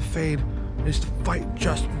life to fade is to fight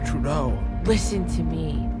Justin Trudeau. Listen to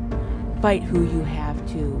me. Fight who you have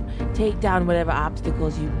to. Take down whatever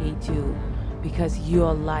obstacles you need to. Because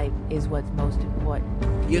your life is what's most important.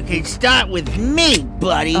 You can start with me,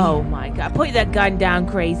 buddy. Oh my God. Put that gun down,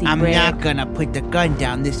 Crazy I'm Rick. not gonna put the gun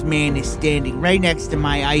down. This man is standing right next to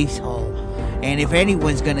my ice hole. And if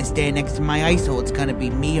anyone's gonna stand next to my ice hole, it's gonna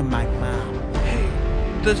be me and my mom. Hey,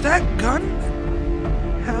 does that gun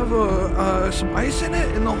have some ice in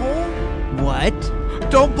it in the hole? What?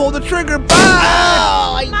 Don't pull the trigger.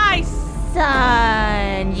 Bye. Oh, My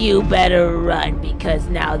son, you better run because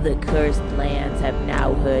now the cursed lands have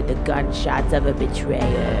now heard the gunshots of a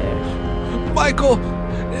betrayer. Michael,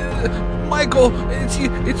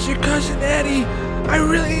 it's your cousin Eddie. I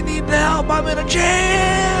really need the help. I'm in a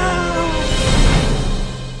jam.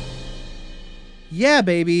 Yeah,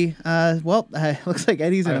 baby. Looks like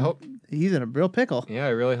Eddie's he's in a real pickle. Yeah, I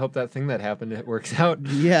really hope that thing that happened it works out.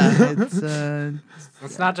 Yeah,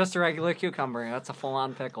 It's not just a regular cucumber. That's a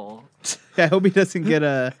full-on pickle. I hope he doesn't get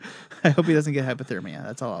hypothermia.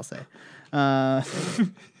 That's all I'll say.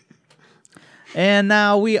 And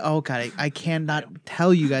now I cannot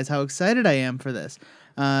tell you guys how excited I am for this.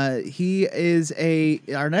 He is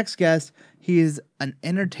our next guest. He is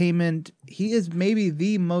he is maybe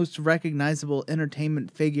the most recognizable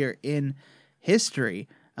entertainment figure in history.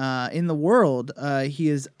 In the world, he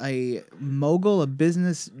is a mogul, a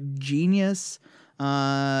business genius.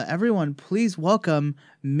 Everyone, please welcome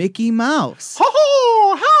Mickey Mouse.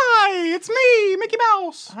 Oh, hi! It's me, Mickey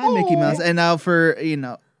Mouse. Hi, Mickey Mouse. And now for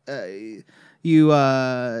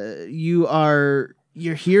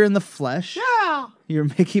you're here in the flesh. Yeah, You're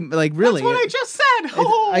Mickey, like really. that's what I just said.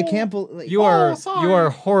 Oh, I can't believe You are sorry.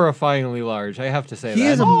 horrifyingly large. I have to say he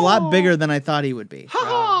that. is a lot bigger than I thought he would be.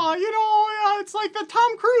 Haha, it's like the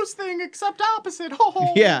Tom Cruise thing, except opposite.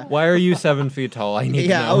 Oh, Yeah. Why are you 7 feet tall? I need to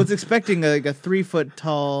Yeah, know. I was expecting like a 3 foot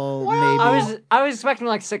tall, maybe. I was expecting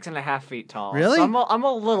like 6.5 feet tall. Really? So I'm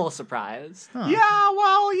a little surprised. Huh. Yeah,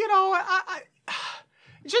 well, I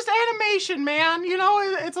just animation, man.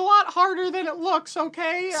 It's a lot harder than it looks.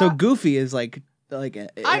 Okay. So Goofy is like.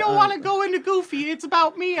 I don't want to go into Goofy. It's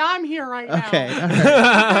about me. I'm here right now. Okay, all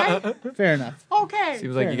right. Okay. Fair enough. Okay.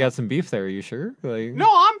 Seems like you got some beef there. Are you sure? Like... No,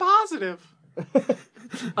 I'm positive.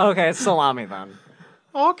 Okay, it's salami then.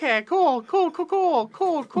 Okay, cool.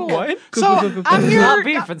 What? So I'm here. Not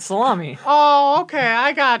beef, it's salami. Oh, okay,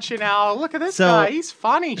 I got you now. Look at this So- guy. He's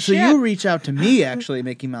funny. So Shit. you reach out to me, actually,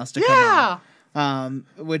 Mickey Mouse, to Yeah. come on,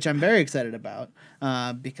 which I'm very excited about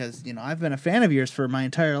because I've been a fan of yours for my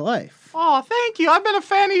entire life. Oh, thank you. I've been a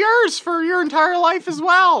fan of yours for your entire life as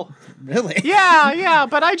well. Really? Yeah,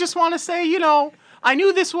 but I just want to say, I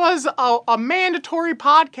knew this was a mandatory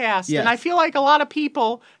podcast, Yes. and I feel like a lot of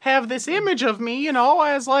people have this image of me,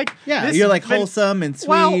 as like Yeah, this you're like wholesome and sweet.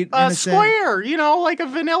 well, innocent. square, like a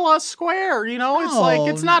vanilla square, it's like, Oh.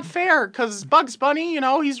 it's not fair, because Bugs Bunny,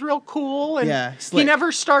 he's real cool, and Yeah, he slick.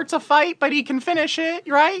 never starts a fight, but he can finish it,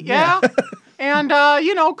 right? Yeah. And,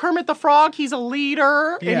 Kermit the Frog, he's a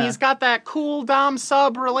leader, Yeah. and he's got that cool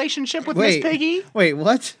Dom-Sub relationship with Miss Piggy. Wait,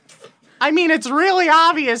 what? I mean, it's really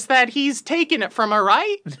obvious that he's taking it from her,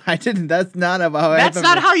 right? I didn't. That's not how I. That's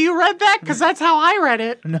not how you read that? Because that's how I read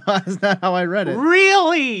it. No, that's not how I read it.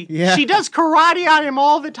 Really? Yeah. She does karate on him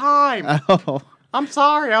all the time. Oh, I'm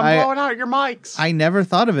sorry, I'm blowing out your mics. I never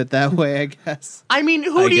thought of it that way. I guess. I mean,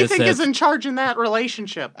 who do you guess think is that's- in charge in that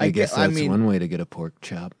relationship? I guess I that's mean- one way to get a pork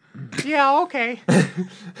chop. Yeah, okay.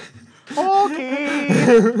 Okay.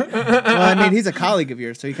 Well, I mean, he's a colleague of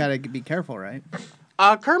yours, so you gotta be careful, right?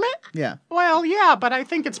 Kermit? Yeah. Well, yeah, but I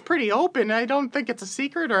think it's pretty open. I don't think it's a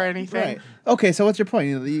secret or anything. Right. Okay. So what's your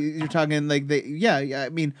point? You're talking like yeah. I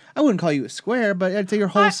mean, I wouldn't call you a square, but I'd say you're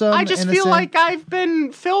wholesome. I just feel innocent. like I've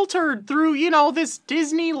been filtered through, this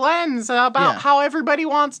Disney lens about Yeah. how everybody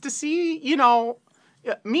wants to see,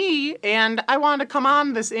 me, and I wanted to come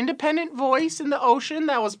on this independent voice in the ocean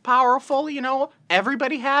that was powerful.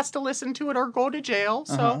 Everybody has to listen to it or go to jail.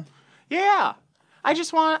 So, yeah. I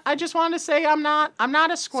just want to say I'm not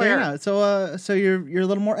a So square. you're not. So you're a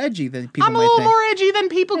little more edgy than people I'm a might little think. more edgy than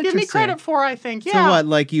people give me Interesting. credit for, I think. Yeah. So what?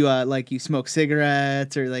 Like you smoke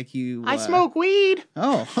cigarettes or like you? I smoke weed.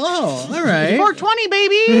 Oh, all right. 420,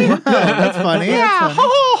 baby. Oh, that's funny. Yeah. That's funny. Ho,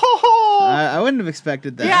 ho, ho. I wouldn't have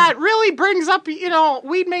expected that. Yeah, it really brings up,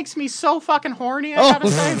 weed makes me so fucking horny, I Oh,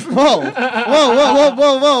 gotta say. whoa.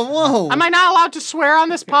 Am I not allowed to swear on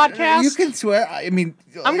this podcast? You can swear. I mean,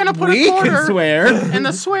 I'm gonna put a we quarter can swear. in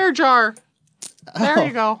the swear jar. There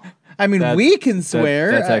you go. I mean, That- we can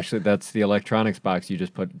swear. That's the electronics box. You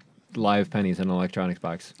just put live pennies in an electronics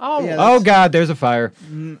box. Oh, Yeah. Oh God, there's a fire.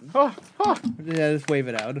 oh, oh. Yeah, just wave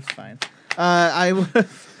it out. It's fine. I would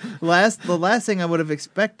the last thing I would have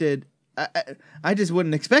expected. I just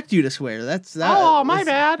wouldn't expect you to swear. That Oh, my was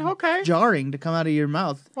bad. Okay. jarring to come out of your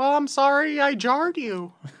mouth. Well, I'm sorry I jarred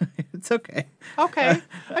you. It's okay. Okay.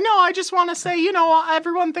 No, I just want to say,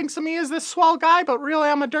 everyone thinks of me as this swell guy, but really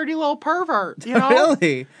I'm a dirty little pervert,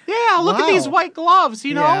 Really? Yeah, look at these Wow. white gloves,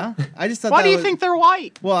 Yeah. I just thought. Why that do you was- think they're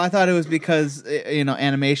white? Well, I thought it was because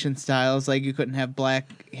animation styles, like you couldn't have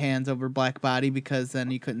black hands over black body because then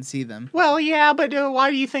you couldn't see them. Well, yeah, but why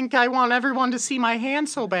do you think I want everyone to see my hand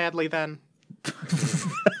so badly then?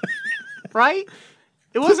 Right?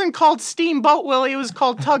 It wasn't called Steamboat Willie, it was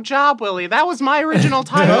called Tug Job Willie. That was my original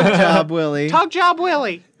title. Good job, Willie. Tug Job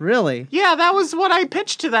Willie. Really? Yeah, that was what I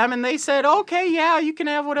pitched to them, and they said, okay, yeah, you can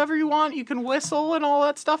have whatever you want, you can whistle and all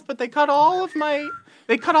that stuff, but they cut all of my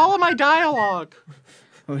dialogue.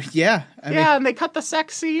 Yeah. I mean, Yeah, and they cut the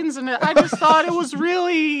sex scenes, and I just thought it was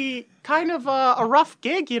really kind of a rough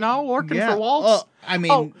gig, working yeah. for Waltz. Well, I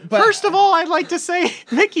mean, but First of all, I'd like to say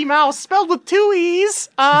Mickey Mouse, spelled with 2 E's,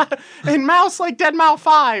 and Mouse like Dead Mouse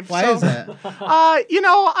 5. why is that?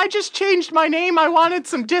 I just changed my name. I wanted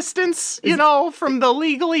some distance, from the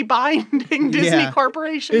legally binding Disney Yeah.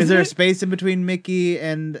 Corporation. Is there a space in between Mickey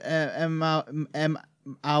and M5?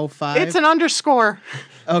 It's an underscore.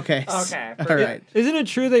 Okay. Okay. All right. Isn't it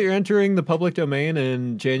true that you're entering the public domain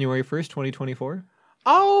in January 1st, 2024?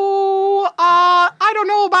 Oh, I don't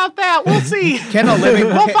know about that. We'll see. Can a living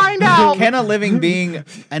We'll find out. Can a living being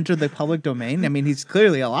enter the public domain? I mean, he's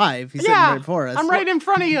clearly alive. He's sitting Yeah, right before us. I'm right in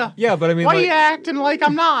front of you. Yeah, but I mean, Why are like, you acting like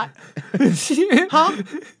I'm not? Huh?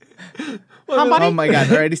 Huh, buddy? Oh my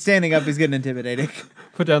God! All right, he's standing up. He's getting intimidating.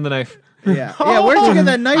 put down the knife. Yeah. Yeah. Where'd you get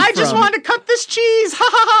that knife I from? just wanted to cut this cheese. Ha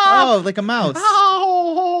ha ha. Oh, like a mouse.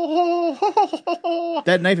 Oh.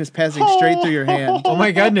 That knife is passing straight through your hand. Oh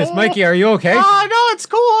my goodness, Mikey, are you okay? No, it's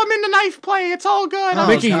cool. I'm in the knife play. It's all good. I'm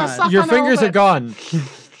Mickey, just gonna suck your on it a fingers little are bit. gone.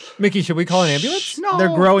 Mickey, should we call an ambulance? No. They're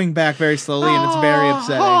growing back very slowly, and it's very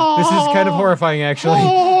upsetting. This is kind of horrifying, actually.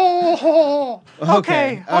 Oh.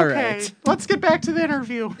 Okay, all Okay. right. Let's get back to the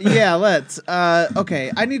interview. Yeah, let's.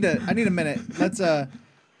 Okay, I need a minute.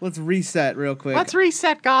 Let's reset real quick. Let's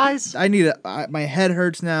reset, guys. I need my head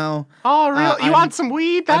hurts now. Oh, really? You I'm- want some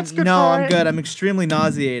weed? That's good No, for I'm it. good. I'm extremely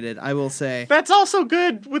nauseated. I will say. That's also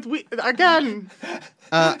good with weed. Again,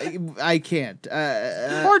 I can't.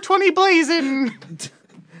 420 blazing.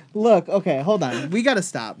 Look, okay, hold on. We gotta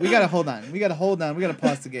stop. We gotta hold on. We gotta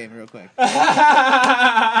pause the game real quick. I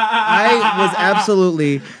was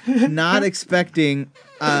absolutely not expecting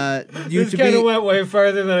you to be. went way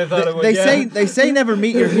farther than I thought it would. They say never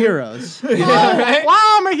meet your heroes.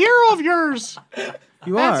 Wow, I'm a hero of yours.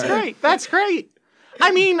 You That's are. great. That's great.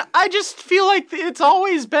 I mean, I just feel like it's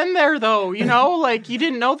always been there, though. Like you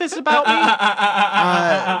didn't know this about me.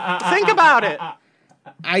 Think about it.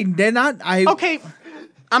 I did not. Okay,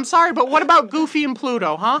 I'm sorry, but what about Goofy and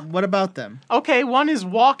Pluto, huh? What about them? Okay, one is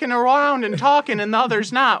walking around and talking, and the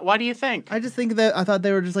other's not. Why do you think? I just think that I thought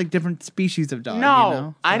they were just like different species of dog. No, you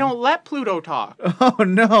know? I don't let Pluto talk. Oh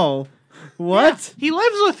no! What? He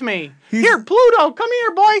lives with me. Here, Pluto, come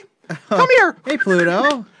here, boy. Come here. Hey,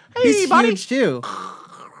 Pluto. Hey, He's buddy. huge too.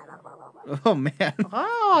 Oh man.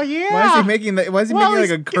 Oh, yeah. Why is he making that? Why is he making like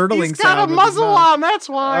a curdling He's got sound? a with his muzzle mouth? on, that's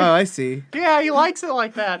why. Oh, I see. Yeah, he likes it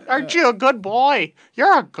like that. Aren't you a good boy?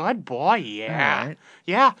 You're a good boy, yeah. All right.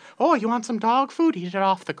 Yeah. Oh, you want some dog food? Eat it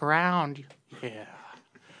off the ground. Yeah.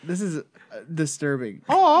 This is disturbing.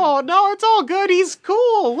 Oh, no, it's all good. He's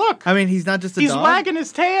cool. Look. I mean, he's not just a He's dog. wagging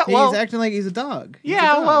his tail. He's Well, acting like he's a dog. He's a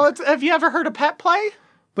yeah, dog. well, have you ever heard of pet play?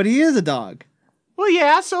 But he is a dog. Well,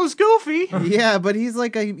 yeah, so's Goofy. Yeah, but he's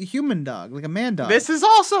like a human dog, like a man dog. This is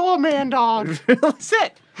also a man dog.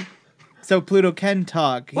 Sit. So Pluto can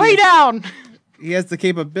talk. Lay down. He has the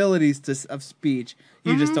capabilities of speech.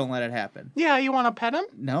 You Mm-hmm. just don't let it happen. Yeah, you want to pet him?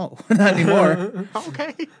 No, not anymore.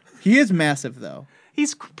 Okay. He is massive, though.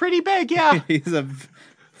 He's pretty big, yeah. He's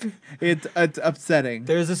it's upsetting.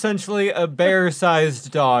 There's essentially a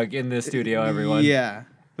bear-sized dog in this studio, everyone. Yeah,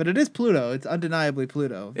 but it is Pluto. It's undeniably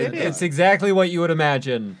Pluto. It's exactly what you would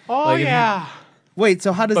imagine. Oh, Like, if you- yeah. Wait,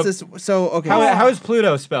 so how does But- this? So okay, How is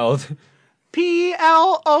Pluto spelled?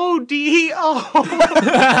 Plodo.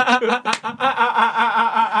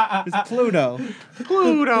 it's Pluto,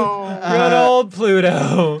 Pluto. Good old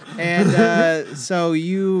Pluto. and so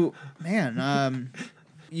you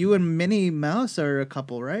and Minnie Mouse are a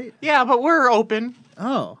couple, right? Yeah, but we're open.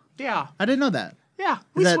 Oh, Yeah. I didn't know that. Yeah,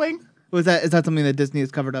 we Is that- swing. Is that something that Disney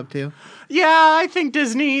has covered up too? Yeah, I think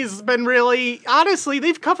Disney's been really, honestly,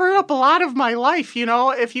 they've covered up a lot of my life, you know?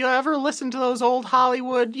 If you ever listen to those old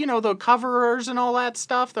Hollywood, you know, the coverers and all that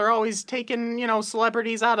stuff, they're always taking, you know,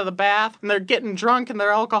 celebrities out of the bath and they're getting drunk and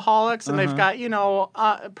they're alcoholics and they've got, you know,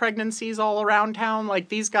 pregnancies all around town like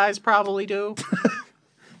these guys probably do.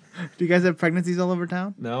 Do you guys have pregnancies all over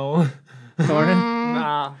town? No. Thornton?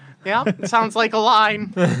 Nah. Yeah, it sounds like a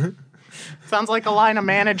line. Sounds like a line a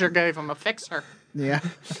manager gave him, a fixer. Yeah.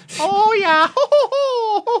 Oh, yeah. Ho,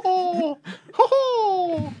 ho, ho, ho,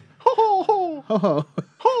 ho, ho, ho, ho, Oh,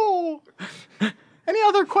 ho. Any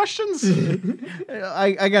other questions?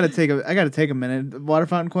 I gotta take a minute. Water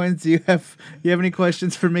fountain coins. Do you have any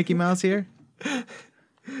questions for Mickey Mouse here?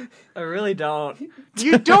 I really don't.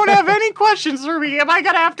 You don't have any questions for me. Am I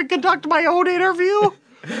going to have to conduct my own interview?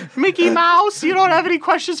 Mickey Mouse? You don't have any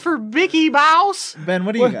questions for Mickey Mouse? Ben,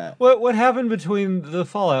 what do you got? What happened between the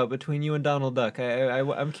fallout between you and Donald Duck?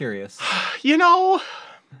 I'm curious. You know,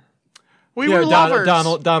 we were lovers.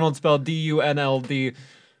 Donald spelled D-U-N-L-D.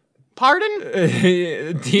 Pardon?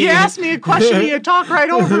 You asked me a question, you talk right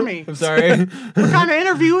over me. I'm sorry. What kind of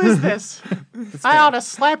interview is this? I ought to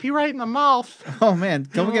slap you right in the mouth. Oh man,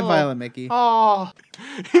 don't get violent, Mickey. Oh,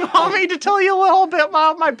 you want me to tell you a little bit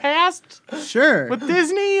about my past Sure. with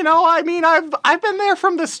Disney? You know, I mean, I've been there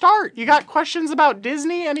from the start. You got questions about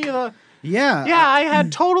Disney? Any of the? Yeah. Yeah, I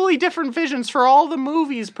had totally different visions for all the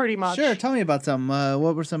movies, pretty much. Sure. Tell me about some.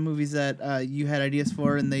 What were some movies that you had ideas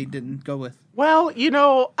for and they didn't go with? Well, you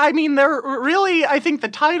know, I mean, they're really. I think the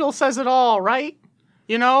title says it all, right?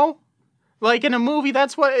 You know. Like in a movie,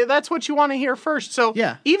 that's what you want to hear first. So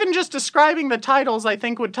Yeah. even just describing the titles, I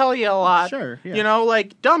think would tell you a lot. Sure, yeah. You know,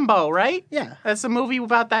 like Dumbo, right? Yeah. That's a movie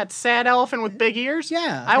about that sad elephant with big ears.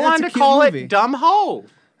 Yeah, I that's wanted a to cute call movie. it Dumb Ho.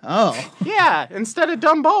 Oh. Yeah, instead of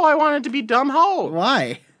Dumbo, I wanted to be Dumb Ho.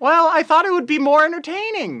 Why? Well, I thought it would be more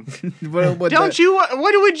entertaining. What What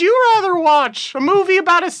would you rather watch? A movie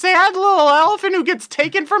about a sad little elephant who gets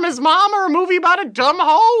taken from his mom, or a movie about a dumb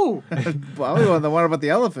hoe? Well, we want the one about the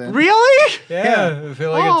elephant. Really? Yeah, I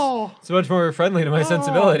feel like Oh. it's much more friendly to my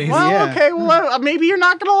sensibilities. Well, Yeah. okay. Well, maybe you're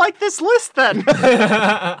not gonna like this list then.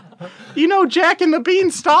 You know Jack and the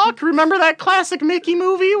Beanstalk? Remember that classic Mickey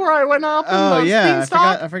movie where I went up? Oh and yeah,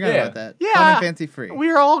 Beanstalk? I forgot Yeah. about that. Yeah. Fun and fancy free. We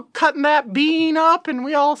were all cutting that bean up, and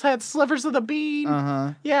we all had slivers of the bean.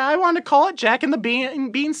 Yeah, I wanted to call it Jack and the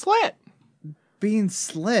Bean Slit. Bean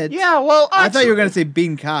slit. Yeah, well, I thought you were gonna say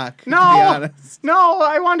bean cock. No, To be honest. no,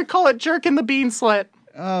 I wanted to call it Jerk and the Bean Slit.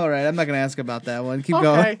 All right, I'm not gonna ask about that one. Keep Okay.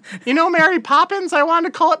 going. You know Mary Poppins? I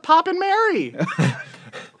wanted to call it Poppin' Mary.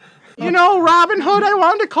 You know Robin Hood? I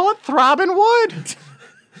wanted to call it Throbbin' Wood.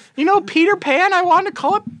 You know Peter Pan? I wanted to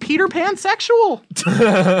call it Peter Pan Sexual.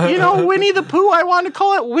 You know Winnie the Pooh? I wanted to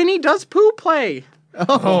call it Winnie Does Pooh Play.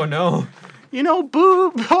 Oh no. You know,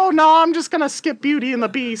 oh no, I'm just gonna skip Beauty and the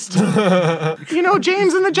Beast. You know,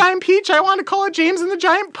 James and the Giant Peach, I want to call it James and the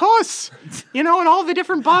Giant Puss. You know, and all the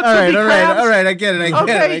different bugs All would right, be all right, crabs. all right. I get it. I get it. I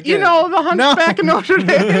Okay, get you it. know, the Hunchback of Notre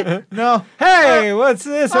Dame. No. Hey, what's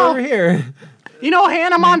this over here? You know,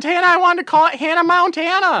 Hannah Montana, I wanted to call it Hannah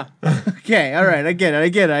Montana. Okay. All right. I get it. I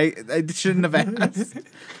get it. I shouldn't have asked.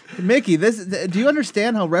 Mickey, do you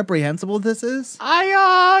understand how reprehensible this is?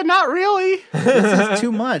 Not really. This is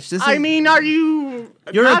too much. I mean, are you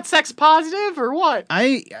not sex positive or what?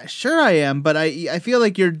 Sure I am, but I feel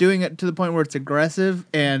like you're doing it to the point where it's aggressive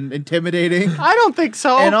and intimidating. I don't think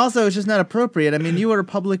so. And also, it's just not appropriate. I mean, you are a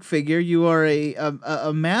public figure. You are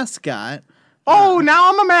a mascot. Oh, now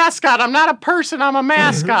I'm a mascot. I'm not a person. I'm a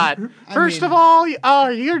mascot. First of all,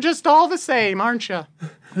 you're just all the same, aren't you?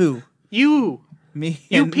 Who? You. Me.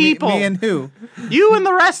 You and, people. Me and who? You and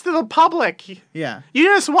the rest of the public. Yeah. You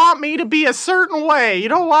just want me to be a certain way. You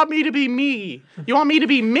don't want me to be me. You want me to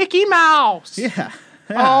be Mickey Mouse. Yeah. Yeah,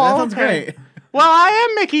 Oh, that sounds okay. great. Well, I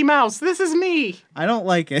am Mickey Mouse. This is me. I don't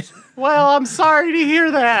like it. Well, I'm sorry to hear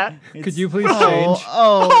that. Could you please change?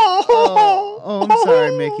 Oh, I'm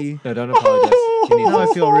sorry, Mickey. No, don't apologize. He needs Now I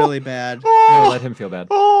this. feel really bad. No, let him feel bad.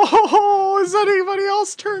 Oh, is anybody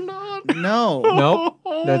else turned on? No. Nope,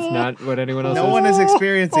 that's not what anyone else No is. one is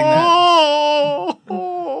experiencing that.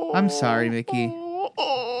 Oh. I'm sorry, Mickey.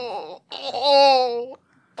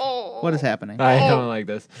 What is happening? I don't like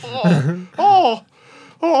this. Oh.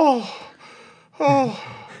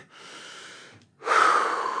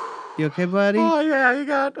 You okay, buddy? Oh, yeah, you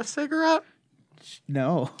got a cigarette?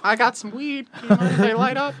 No. I got some weed. Do you mind if they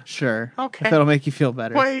light up? Sure. Okay. If that'll make you feel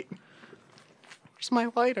better. Wait. Where's my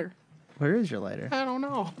lighter? Where is your lighter? I don't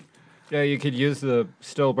know. Yeah, you could use the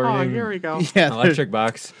still Oh, burning here we go. Yeah. there's- electric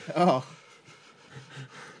box. Oh.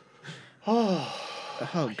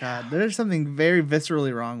 Oh, God. There's something very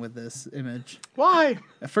viscerally wrong with this image. Why?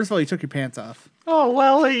 First of all, you took your pants off. Oh,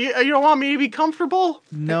 well, you don't want me to be comfortable?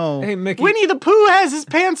 No. Hey, Mickey. Winnie the Pooh has his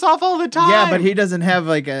pants off all the time. Yeah, but he doesn't have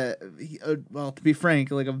like well, to be frank,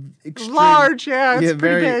 like a extreme, Large, yeah, it's pretty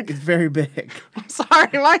very, big. it's very big. I'm sorry,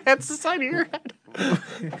 my head's the side of your head.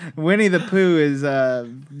 Winnie the Pooh is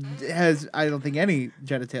has I don't think any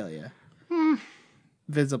genitalia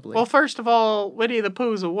visibly. Well, first of all, Winnie the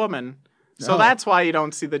Pooh's a woman, so Oh. that's why you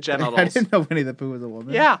don't see the I genitals. didn't know Winnie the Pooh was a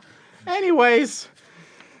woman. Yeah. Anyways,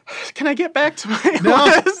 can I get back to my No.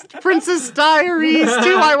 list? Princess Diaries 2.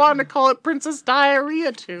 I wanted to call it Princess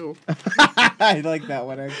Diarrhea 2. I like that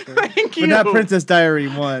one actually. Thank you. But not Princess Diary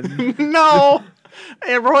 1. No.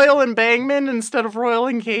 A royal embangment instead of royal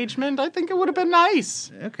engagement. I think it would have been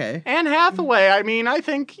nice. Okay. Anne Hathaway, I mean, I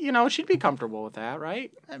think, she'd be comfortable with that,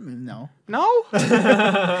 right? I mean, no. No?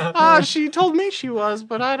 She told me she was,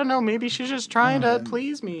 but I don't know. Maybe she's just trying to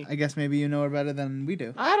please me. I guess maybe you know her better than we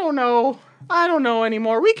do. I don't know. I don't know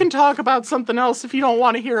anymore. We can talk about something else if you don't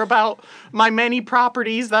want to hear about my many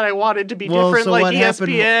properties that I wanted to be Well, different, so like what happened-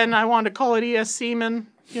 ESPN. I wanted to call it ES Seaman,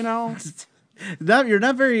 You're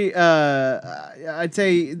not very. I'd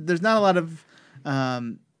say there's not a lot of.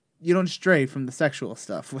 You don't stray from the sexual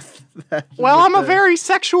stuff with that. Well, with I'm a very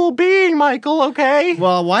sexual being, Michael, okay?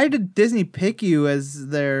 Well, why did Disney pick you as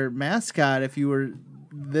their mascot if you were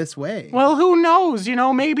this way? Well, who knows?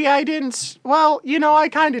 Maybe I didn't. Well, I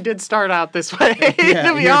kind of did start out this way, yeah,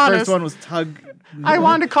 to be your honest. first one was Tug. I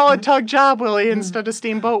wanted to call it Tug Job Willie instead of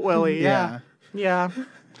Steamboat Willie. Yeah.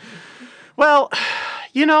 Well,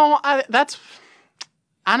 that's.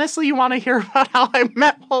 Honestly, you want to hear about how I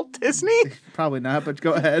met Walt Disney? Probably not, but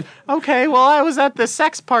go ahead. Okay, well, I was at the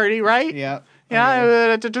sex party, right? Yeah.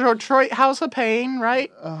 Yeah, at the Detroit House of Pain,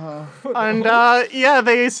 right? And,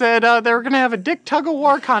 they said they were going to have a dick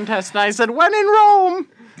tug-of-war contest. And I said, when in Rome,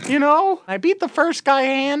 I beat the first guy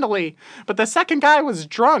handily. But the second guy was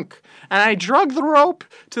drunk. And I drug the rope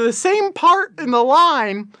to the same part in the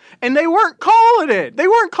line. And they weren't calling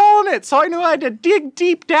it. So I knew I had to dig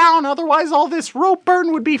deep down. Otherwise, all this rope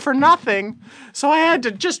burn would be for nothing. So I had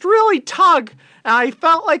to just really tug. And I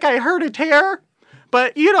felt like I heard a tear.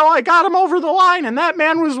 But, I got him over the line, and that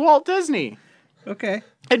man was Walt Disney. Okay.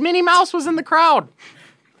 And Minnie Mouse was in the crowd.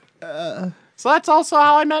 So that's also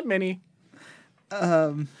how I met Minnie.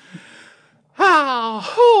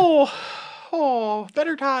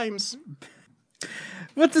 Better times.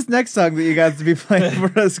 What's this next song that you guys to be playing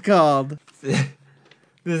for us called? This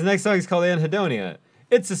next song is called Anhedonia.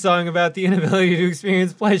 It's a song about the inability to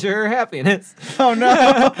experience pleasure or happiness. Oh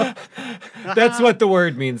no! That's what the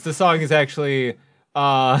word means. The song is actually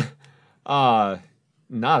not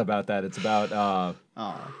about that. It's about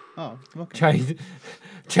Okay.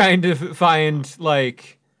 trying to find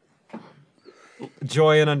like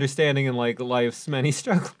joy and understanding in like life's many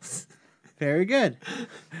struggles. Very good.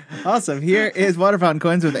 Awesome. Here is Water Fountain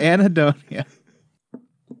Coins with Anhedonia.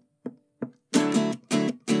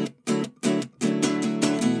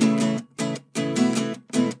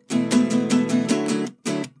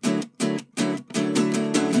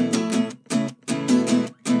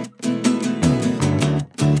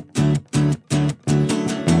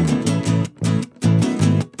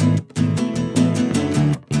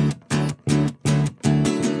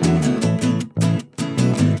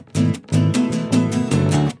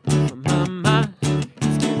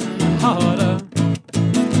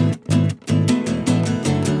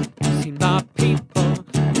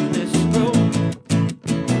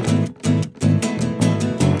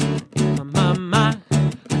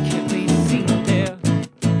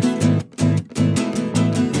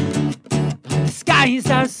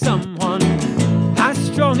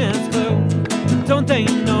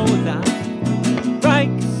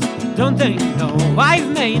 they know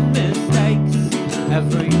I've made mistakes.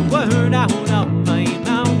 Every word out of my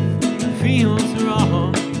mouth feels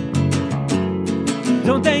wrong.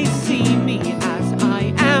 Don't they see me as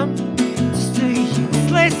I am? Just a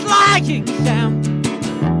useless lying sham,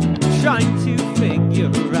 trying to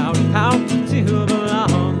figure out how to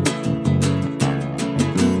belong.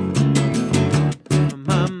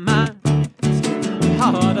 My mind is getting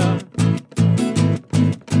harder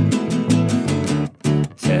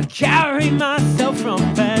to carry myself from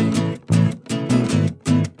bed.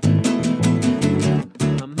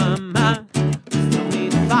 My mind is telling me,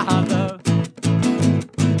 Father,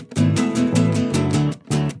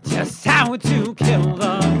 just how to kill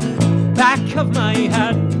the back of my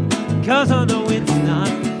head. 'Cause I know it's not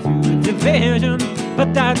through division,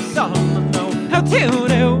 but that's all I know how to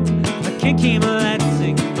do. I can't keep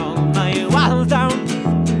letting all my walls down,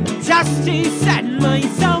 just to set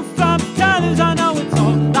myself up to lose. I know it's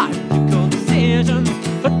all logical decisions,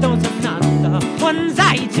 but those are not the ones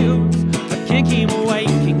I choose. I can't keep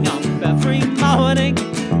waking up every morning,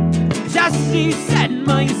 just to set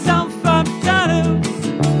myself up to lose.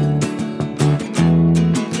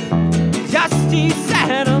 Just to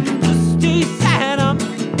set 'em, just to set 'em.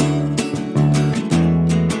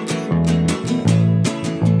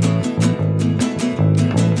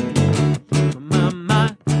 My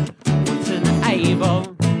mind wasn't able,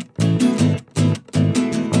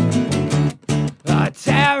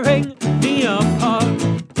 tearing me apart.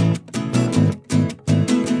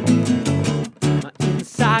 My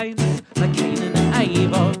insides like Cain and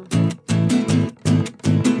Abel,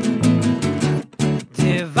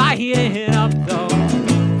 divided up though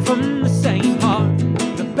from the same heart.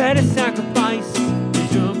 The better sacrifice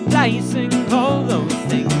is replacing all those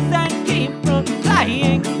things that keep from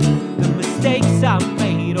playing. The mistakes I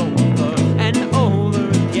made over and over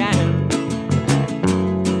again.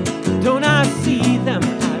 Don't I see them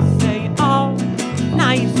as they are?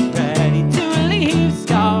 Knives ready to leave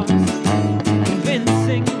scars,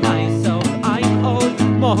 convincing myself I owed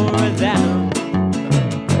more of them.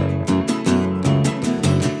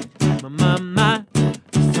 My mama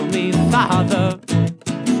told me, Father,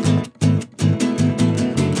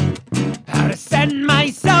 how to set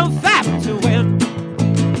myself up to win.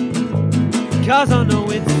 'Cause I know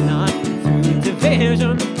it's not through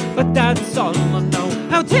division, but that's all I know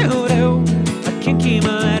how to do. I can't keep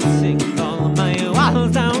letting all of my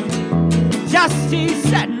walls down, just to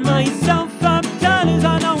set myself up to lose.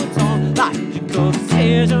 I know it's all logical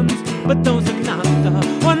decisions, but those are not the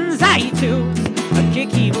ones I choose. I can't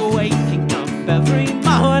keep waking up every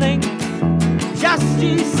morning, just to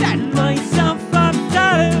set myself up to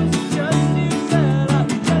lose. Just to set up,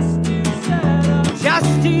 just to set up,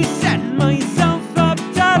 just to set myself up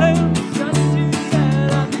to lose. Just to set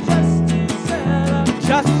up, just to set up,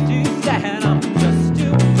 just to set up, just to.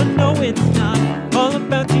 I know it's not all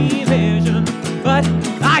about division, but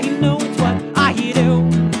I know it's what I do.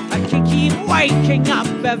 I can keep waking up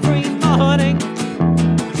every morning,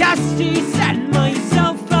 just to set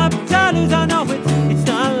myself up to lose. I know it's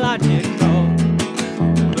not logical,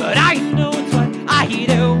 but I know it's what I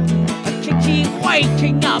do. I can keep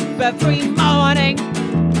waking up every morning,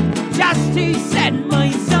 just to set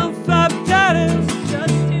myself up to lose.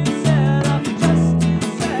 Just to set up, just to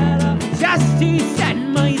set up, just to set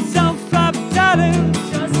myself up to lose.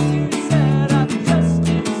 Just to set up, just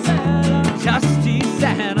to set up, just to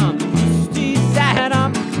set up, just to set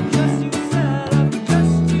up, just to set up,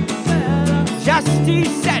 just to set up, just to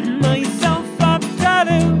set myself up to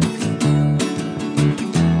lose.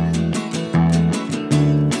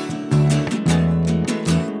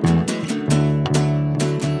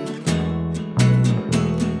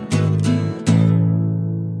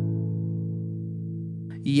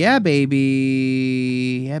 Yeah,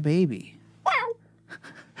 baby. Yeah, baby.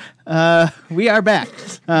 We are back.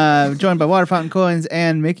 Joined by Water Fountain Coins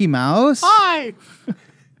and Mickey Mouse. Hi.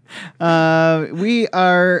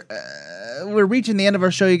 We're reaching the end of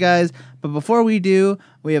our show, you guys. But before we do,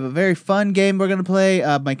 we have a very fun game we're gonna play.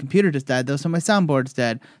 My computer just died though, so my soundboard's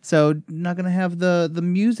dead. So not gonna have the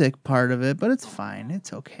music part of it, but it's fine.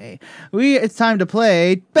 It's okay. It's time to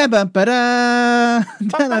play.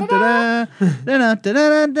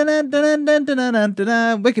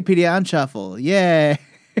 Wikipedia on shuffle. Yay!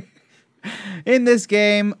 In this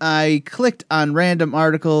game, I clicked on random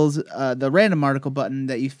articles, the random article button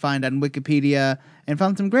that you find on Wikipedia, and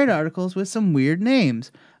found some great articles with some weird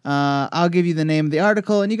names. I'll give you the name of the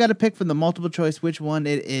article, and you got to pick from the multiple choice which one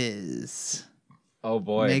it is. Oh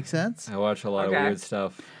boy. Make sense? I watch a lot of weird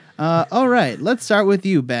stuff. All right, let's start with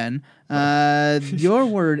you, Ben. Your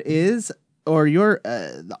word is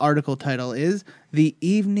the article title is The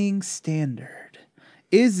Evening Standard.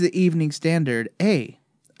 Is the Evening Standard A,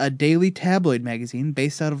 a daily tabloid magazine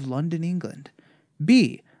based out of London, England?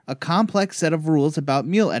 B, a complex set of rules about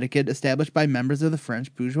meal etiquette established by members of the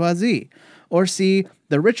French bourgeoisie? Or C,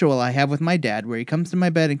 the ritual I have with my dad where he comes to my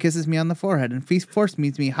bed and kisses me on the forehead and force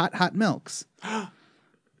feeds me hot milks?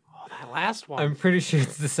 That last one. I'm pretty sure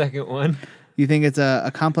it's the second one. You think it's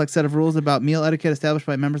a complex set of rules about meal etiquette established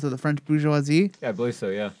by members of the French bourgeoisie? Yeah, I believe so,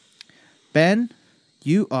 yeah. Ben,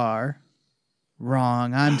 you are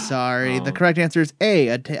wrong. I'm sorry. The correct answer is A,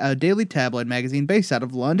 a daily tabloid magazine based out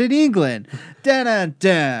of London, England.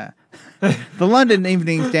 Da-da-da. The London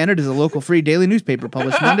Evening Standard is a local free daily newspaper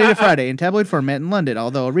published Monday to Friday in tabloid format in London,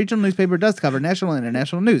 although a regional newspaper does cover national and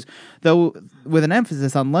international news, though with an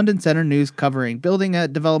emphasis on London Center news covering building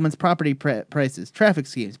developments, property prices, traffic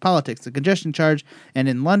schemes, politics, the congestion charge, and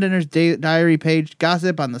in Londoner's diary page,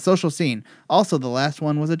 gossip on the social scene. Also, the last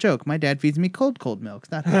one was a joke. My dad feeds me cold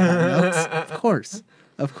milks, not hot milks.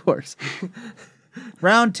 Of course.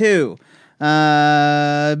 Round 2.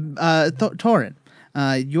 Torrin.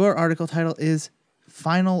 Your article title is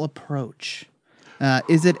Final Approach.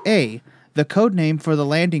 Is it A, the code name for the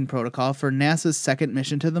landing protocol for NASA's second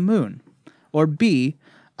mission to the moon? Or B,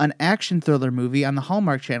 an action thriller movie on the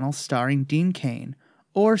Hallmark Channel starring Dean Cain?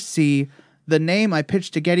 Or C, the name I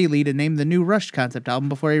pitched to Geddy Lee to name the new Rush concept album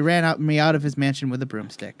before he ran me out of his mansion with a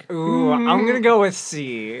broomstick? Ooh, I'm gonna go with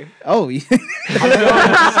C. Oh,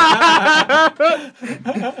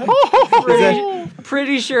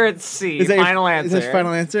 Pretty sure it's C. Is that your- Final answer. is that your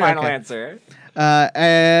final answer? Final Okay. answer.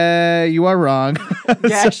 you are wrong.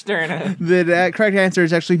 Gosh darn it. The correct answer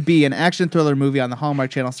is actually B, an action thriller movie on the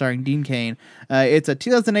Hallmark Channel starring Dean Cain. It's a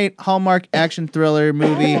 2008 Hallmark action thriller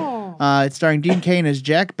movie. It's starring Dean Cain as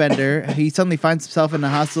Jack Bender. He suddenly finds himself in a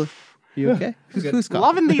hostile... You okay? Who's calling?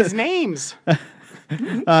 Loving these names.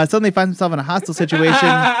 Suddenly finds himself in a hostile situation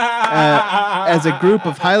as a group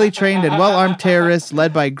of highly trained and well-armed terrorists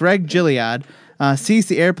led by Greg Gilead sees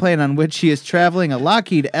the airplane on which he is traveling, a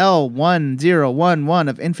Lockheed L-1011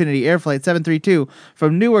 of Infinity Air Flight 732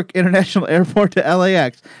 from Newark International Airport to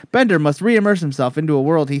LAX. Bender must re-immerse himself into a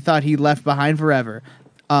world he thought he left behind forever.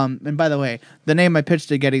 And by the way, the name I pitched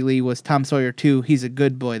to Geddy Lee was Tom Sawyer 2. He's a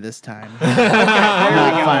good boy this time.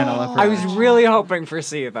 Not Final Approach. I was really hoping for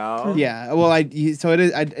C though. Yeah, well, I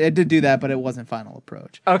did do that, but it wasn't Final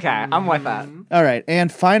Approach. Okay, I'm with that. All right, and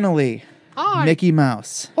finally, Hi. Mickey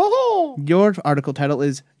Mouse. Oh, Your article title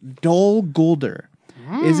is Dol Guldur.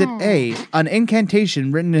 Is it A, an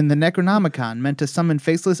incantation written in the Necronomicon meant to summon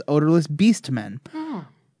faceless, odorless beastmen?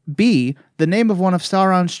 B, the name of one of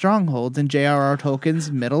Sauron's strongholds in J.R.R.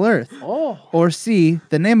 Tolkien's Middle-earth? Or C,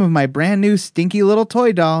 the name of my brand new stinky little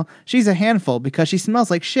toy doll. She's a handful because she smells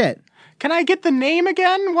like shit. can I get the name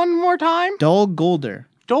again one more time? Dol Guldur.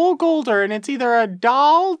 Dol Guldur, and it's either a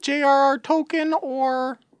doll, J.R.R. Tolkien,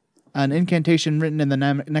 or An incantation written in the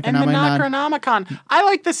Necronomicon. and the Necronomicon. I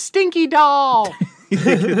like the stinky doll. You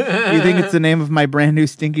think it's the name of my brand new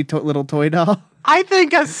stinky little toy doll? I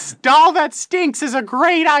think a doll that stinks is a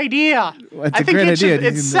great idea. It's I a think great it idea.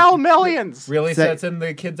 should sell millions. Really That- sets in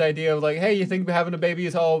the kid's idea of like, hey, you think having a baby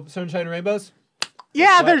is all sunshine and rainbows?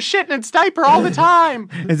 Yeah, they're shitting its diaper all the time.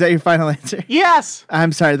 Is that your final answer? Yes.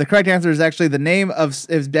 I'm sorry. The correct answer is actually the name of.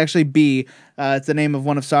 Is actually B. It's the name of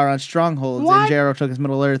one of Sauron's strongholds in What? J.R.R. Tolkien's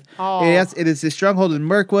Middle Earth. Oh. Yes, it is his stronghold in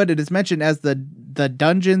Mirkwood. It is mentioned as the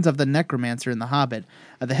dungeons of the Necromancer in The Hobbit.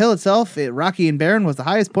 The hill itself, rocky and barren, was the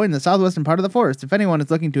highest point in the southwestern part of the forest. If anyone is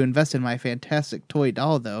looking to invest in my fantastic toy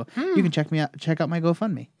doll, though, you can check out my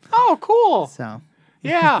GoFundMe. Oh, cool. So,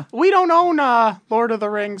 Yeah, we don't own Lord of the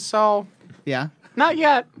Rings, so yeah, not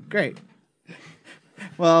yet. great.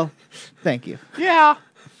 Well, thank you. Yeah.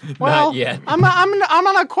 Well, Not yet. I'm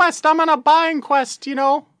on a quest. I'm on a buying quest, you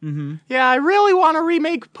know? Mm-hmm. Yeah, I really want to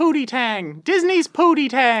remake Pootie Tang. Disney's Pootie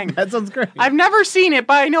Tang. That sounds great. I've never seen it,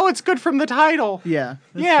 but I know it's good from the title. Yeah.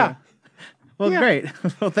 that's Yeah. true. Well, Yeah. great.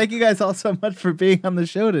 Well, thank you guys all so much for being on the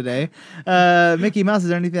show today. Mickey Mouse, is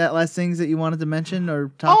there anything last things that you wanted to mention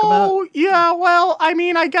or talk about? Oh, yeah, well, I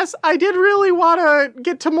mean, I guess I did really want to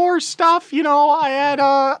get to more stuff. You know,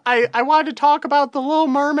 I wanted to talk about The Little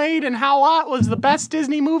Mermaid and how it was the best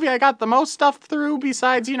Disney movie. I got the most stuff through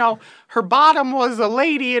besides, you know, her bottom was a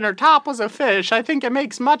lady and her top was a fish. I think it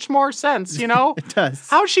makes much more sense, you know? It does.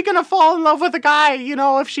 How's she going to fall in love with a guy, you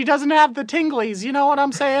know, if she doesn't have the tinglies? You know what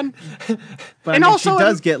I'm saying? But and I mean, also she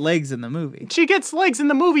does get legs in the movie. She gets legs in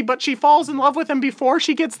the movie, but she falls in love with him before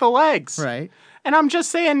she gets the legs. Right. And I'm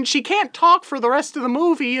just saying, she can't talk for the rest of the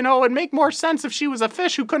movie, you know. It'd make more sense if she was a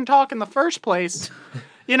fish who couldn't talk in the first place.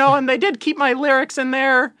 You know, and they did keep my lyrics in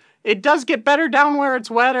there. It does get better down where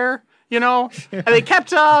it's wetter. You know, and they kept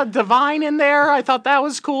Divine in there. I thought that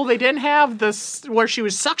was cool. They didn't have this where she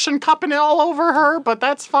was suction cupping it all over her, but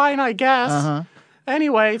that's fine, I guess. Uh-huh.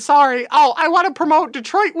 Anyway, sorry. Oh, I want to promote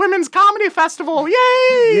Detroit Women's Comedy Festival. Yay!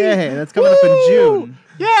 Yay, that's coming up in Woo! June.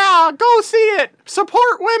 Yeah, go see it.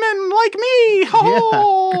 Support women like me.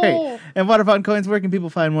 Oh. Yeah, great. And Water Fountain Coins, where can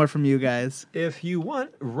people find more from you guys? If you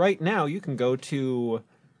want, right now, you can go to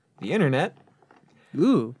the internet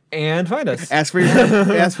Ooh. and find us. Ask for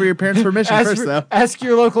your parents' permission first, though. Ask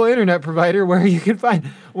your local internet provider where you can find.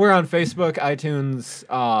 We're on Facebook, iTunes,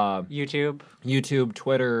 YouTube,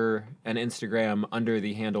 Twitter, and Instagram under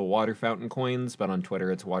the handle Water Fountain Coins, but on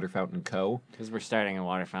Twitter it's Water Fountain Co. Because we're starting a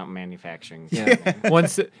water fountain manufacturing. Yeah.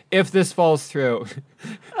 If this falls through,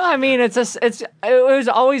 I mean, it was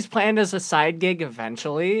always planned as a side gig.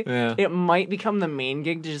 Eventually, Yeah. it might become the main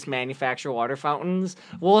gig to just manufacture water fountains.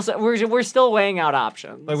 We're still weighing out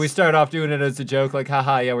options. like we started off doing it as a joke, like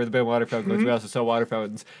haha, yeah, we're the big Water Fountain Coins. We also sell water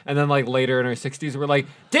fountains, and then like later in our 60s, we're like,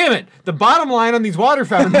 damn it, the bottom line on these water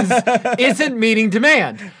fountains isn't meeting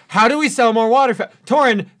demand. How do we sell more water fountains?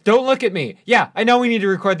 Torin, don't look at me. Yeah, I know we need to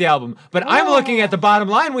record the album, but I'm looking at the bottom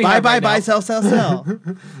line we have right now, Buy, sell.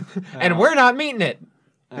 and we're not meeting it.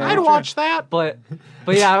 I'd watch that. But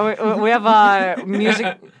yeah, we have a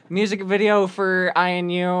music video for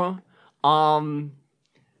INU.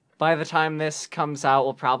 By the time this comes out,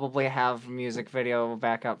 we'll probably have music video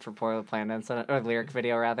back up for Polar Planet Incident, or lyric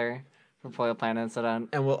video rather, for Polar Planet Incident.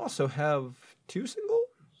 And we'll also have 2 singles,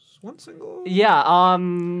 1 single. Yeah,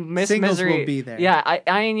 Miss Singles Misery will be there. Yeah,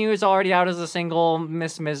 INU is already out as a single.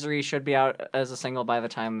 Miss Misery should be out as a single by the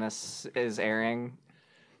time this is airing.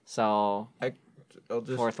 So I'll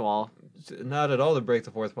just fourth wall. not at all to break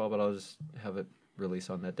the fourth wall, but I'll just have it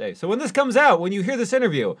release on that day. So when this comes out, when you hear this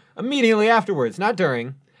interview, immediately afterwards, not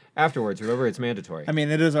during, afterwards. Remember, it's mandatory. I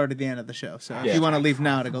mean, it is already the end of the show, so if Yeah. you want to leave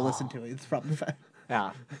now to go listen to it, it's probably fine.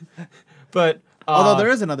 Yeah. But Although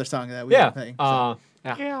there is another song that we yeah, are playing. So.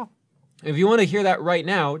 Yeah. if you want to hear that right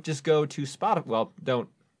now, just go to Spotify. Well, don't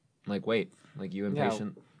wait, like you Yeah.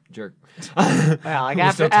 impatient jerk. Yeah, like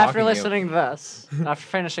We're still after talking to you. listening to this, after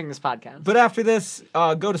finishing this podcast. But after this,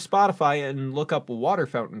 go to Spotify and look up Water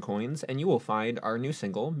Fountain Coins, and you will find our new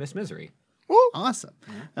single, Miss Misery. Awesome.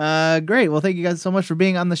 Great. Well, thank you guys so much for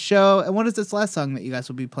being on the show. And what is this last song that you guys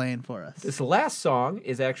will be playing for us? This last song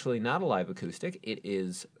is actually not a live acoustic. It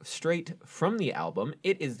is straight from the album.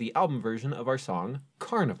 It is the album version of our song,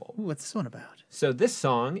 Carnival. Ooh, what's this one about? So this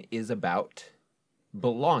song is about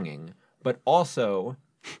belonging, but also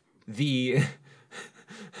the...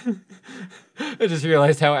 I just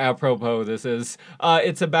realized how apropos this is.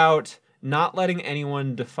 It's about not letting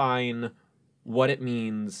anyone define what it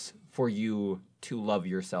means for you to love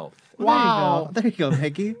yourself. Wow. There you go,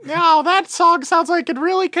 Mickey. Yeah, that song sounds like it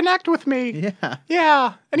really connect with me. Yeah.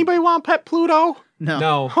 Yeah. Anybody want Pet Pluto? No.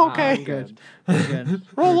 No. Okay. I'm good. Good.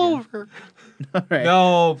 Roll over. All right.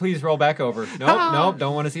 No, please roll back over. Nope,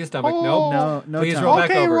 don't want to see a stomach. Oh. Nope. No Please time. roll back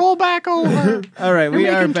Okay, over. roll back over. All right, we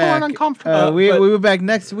You're are making back. Torn uncomfortable. We But- will be back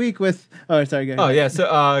next week with. Oh, sorry. Go ahead. Oh yeah,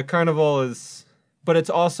 so Carnival is, but it's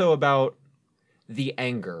also about the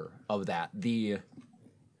anger of that, the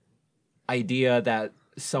idea that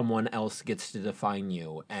someone else gets to define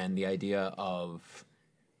you, and the idea of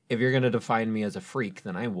if you're going to define me as a freak,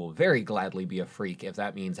 then I will very gladly be a freak if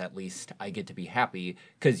that means at least I get to be happy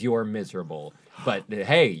because you're miserable. But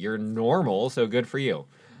hey, you're normal, so good for you.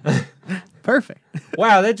 Perfect.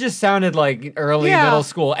 Wow, that just sounded like early Yeah. middle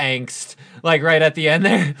school angst, like right at the end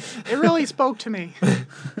there. It really spoke to me.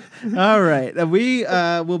 All right. We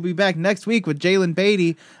will be back next week with Jalen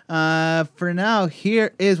Beatty. For now,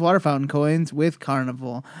 here is Water Fountain Coins with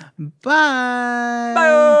Carnival. Bye.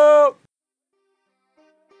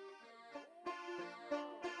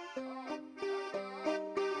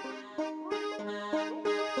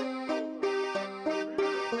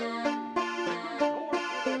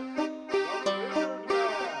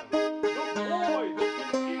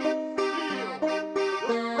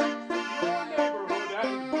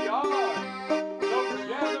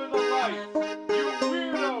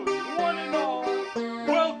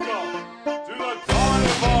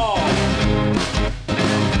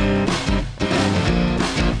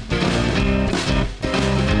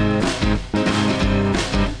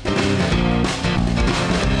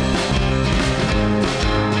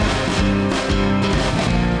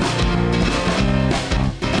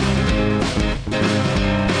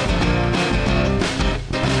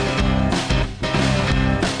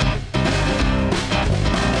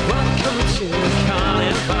 Welcome to the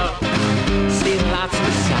carnival. See lots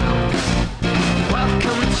of sounds.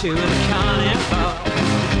 Welcome to the carnival.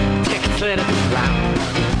 Tickets lit up around.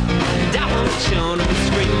 Down the tune and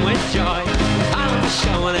scream with joy.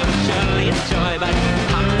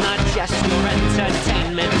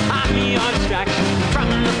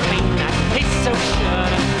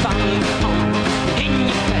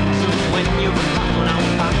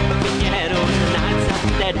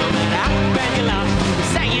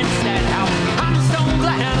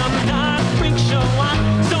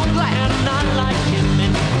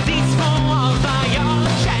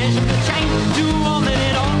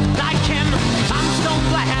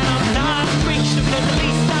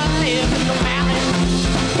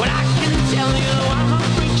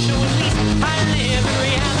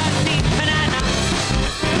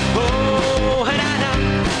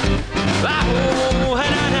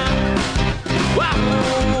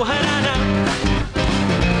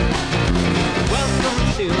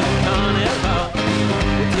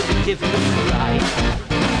 give it a try.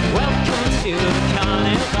 Welcome to the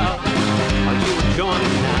carnival. Are you enjoying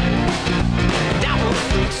the night? Devil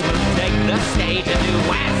freaks will take the stage and do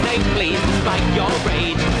as they please despite your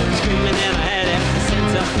rage. Screaming in a head as a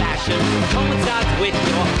sense of fashion coincides with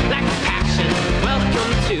your lack of passion.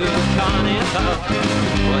 Welcome to the carnival.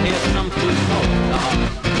 Well, here's some food for thought.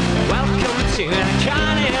 Welcome to the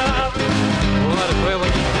carnival. What if we were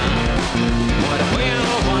kind? What if we're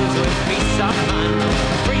the ones with peace of mind?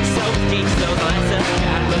 Freak so deep, so lesser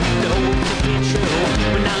God, but know to be true.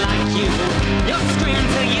 We're not like you. You'll scream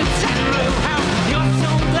till you turn blue. How you're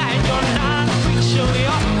so glad you're not a freak show.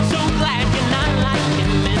 You're so glad you're not like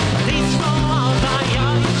him. And these falls are all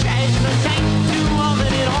your treasures. Ain't too woman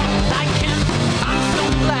at all like him. I'm so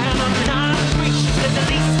glad I'm not a freak show, 'cause at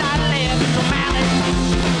least I live in normality.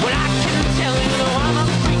 What I can tell you, though I'm a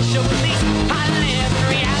freak show, at least I live in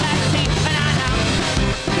reality. And I know,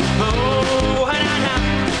 oh, and I know,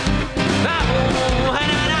 oh, and I know, oh,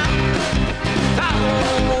 and I know.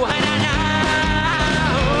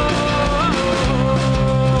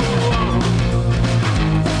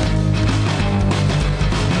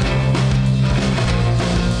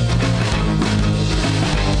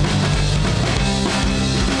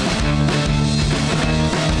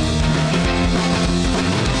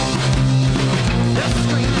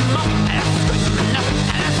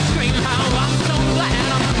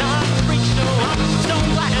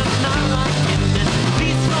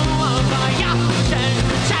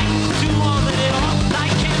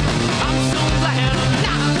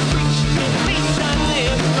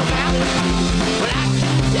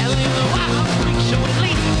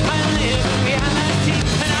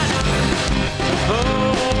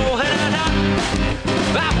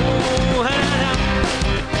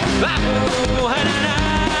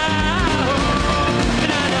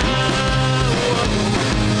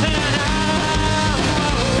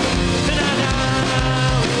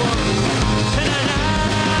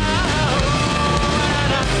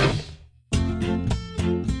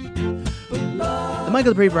 The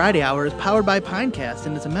Michael Dupree Variety Hour is powered by Pinecast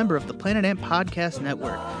and is a member of the Planet Ant Podcast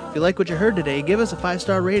Network. If you like what you heard today, give us a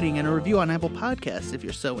 5-star rating and a review on Apple Podcasts if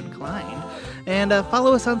you're so inclined. And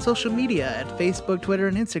follow us on social media at Facebook, Twitter,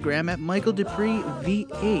 and Instagram at Michael Dupree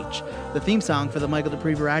VH. The theme song for the Michael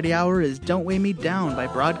Dupree Variety Hour is Don't Weigh Me Down by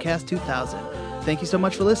Broadcast 2000. Thank you so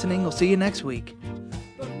much for listening. We'll see you next week.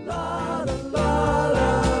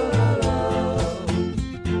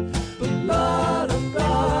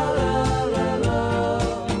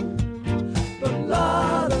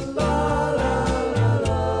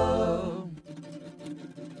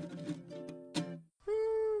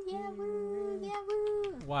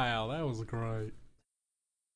 Wow, that was great.